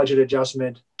speaking about budget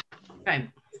adjustment. Right.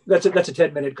 That's a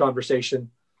 10-minute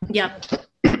conversation. Yeah.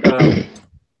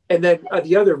 And then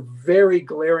the other very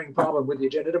glaring problem with the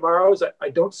agenda tomorrow is I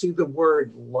don't see the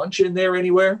word lunch in there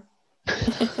anywhere.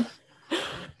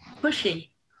 Pushy.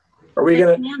 Are we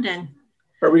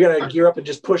gonna gear up and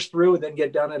just push through and then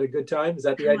get done at a good time? Is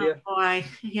that the idea? Boy,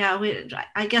 yeah.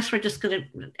 I guess we're just gonna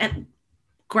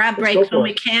grab breaks when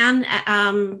we can.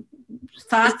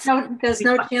 Thoughts? There's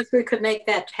no chance we could make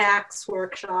that tax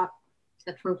workshop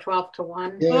from 12 to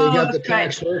 1. Yeah, you got the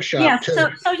tax workshop. Yeah, too.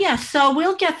 so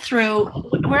we'll get through.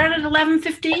 We're at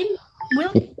 11:15.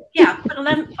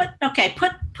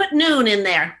 Put noon in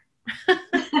there. There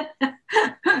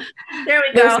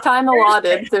we go. There's time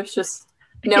allotted. There's just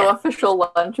no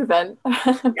official lunch event.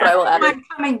 But I will add it. I'm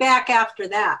coming back after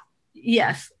that.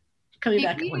 Yes, coming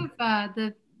back. We have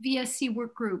the VSC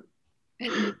work group at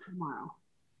noon tomorrow.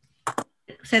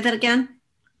 Say that again.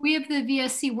 We have the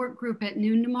VSC work group at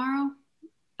noon tomorrow.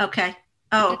 Okay.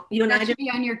 Oh, you and I should be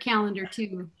on your calendar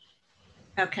too.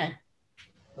 Okay.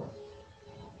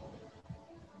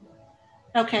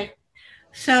 Okay.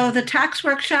 So the tax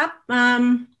workshop,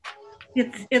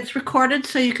 it's recorded,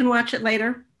 so you can watch it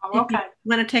later. Oh, okay. If you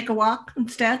want to take a walk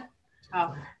instead.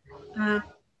 Oh. And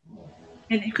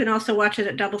you can also watch it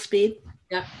at double speed.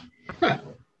 Yeah.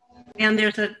 And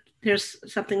there's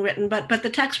something written, but the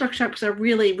tax workshops are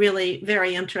really, really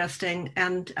very interesting.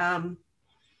 And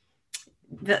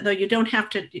though you don't have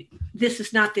to, this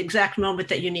is not the exact moment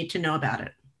that you need to know about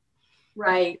it.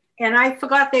 Right. And I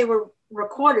forgot they were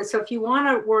recorded. So if you want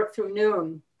to work through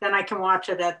noon, then I can watch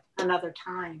it at another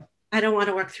time. I don't want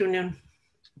to work through noon.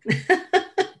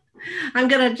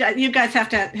 You guys have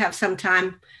to have some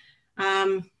time.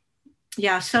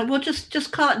 Yeah, so we'll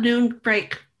just call it noon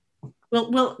break.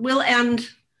 We'll end.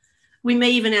 We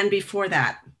may even end before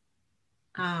that,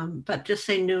 but just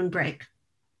say noon break.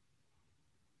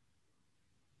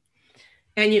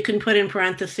 And you can put in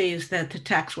parentheses that the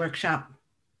tax workshop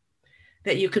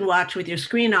that you can watch with your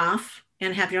screen off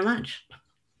and have your lunch.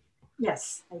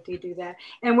 Yes, I do that.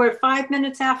 And we're 5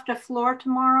 minutes after floor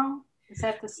tomorrow. Is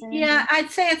that the same? Yeah, I'd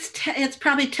say it's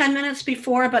probably 10 minutes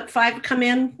before, but come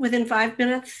in within 5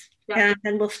 minutes, and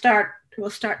then we'll start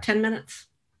 10 minutes.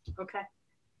 Okay.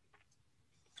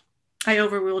 I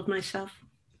overruled myself.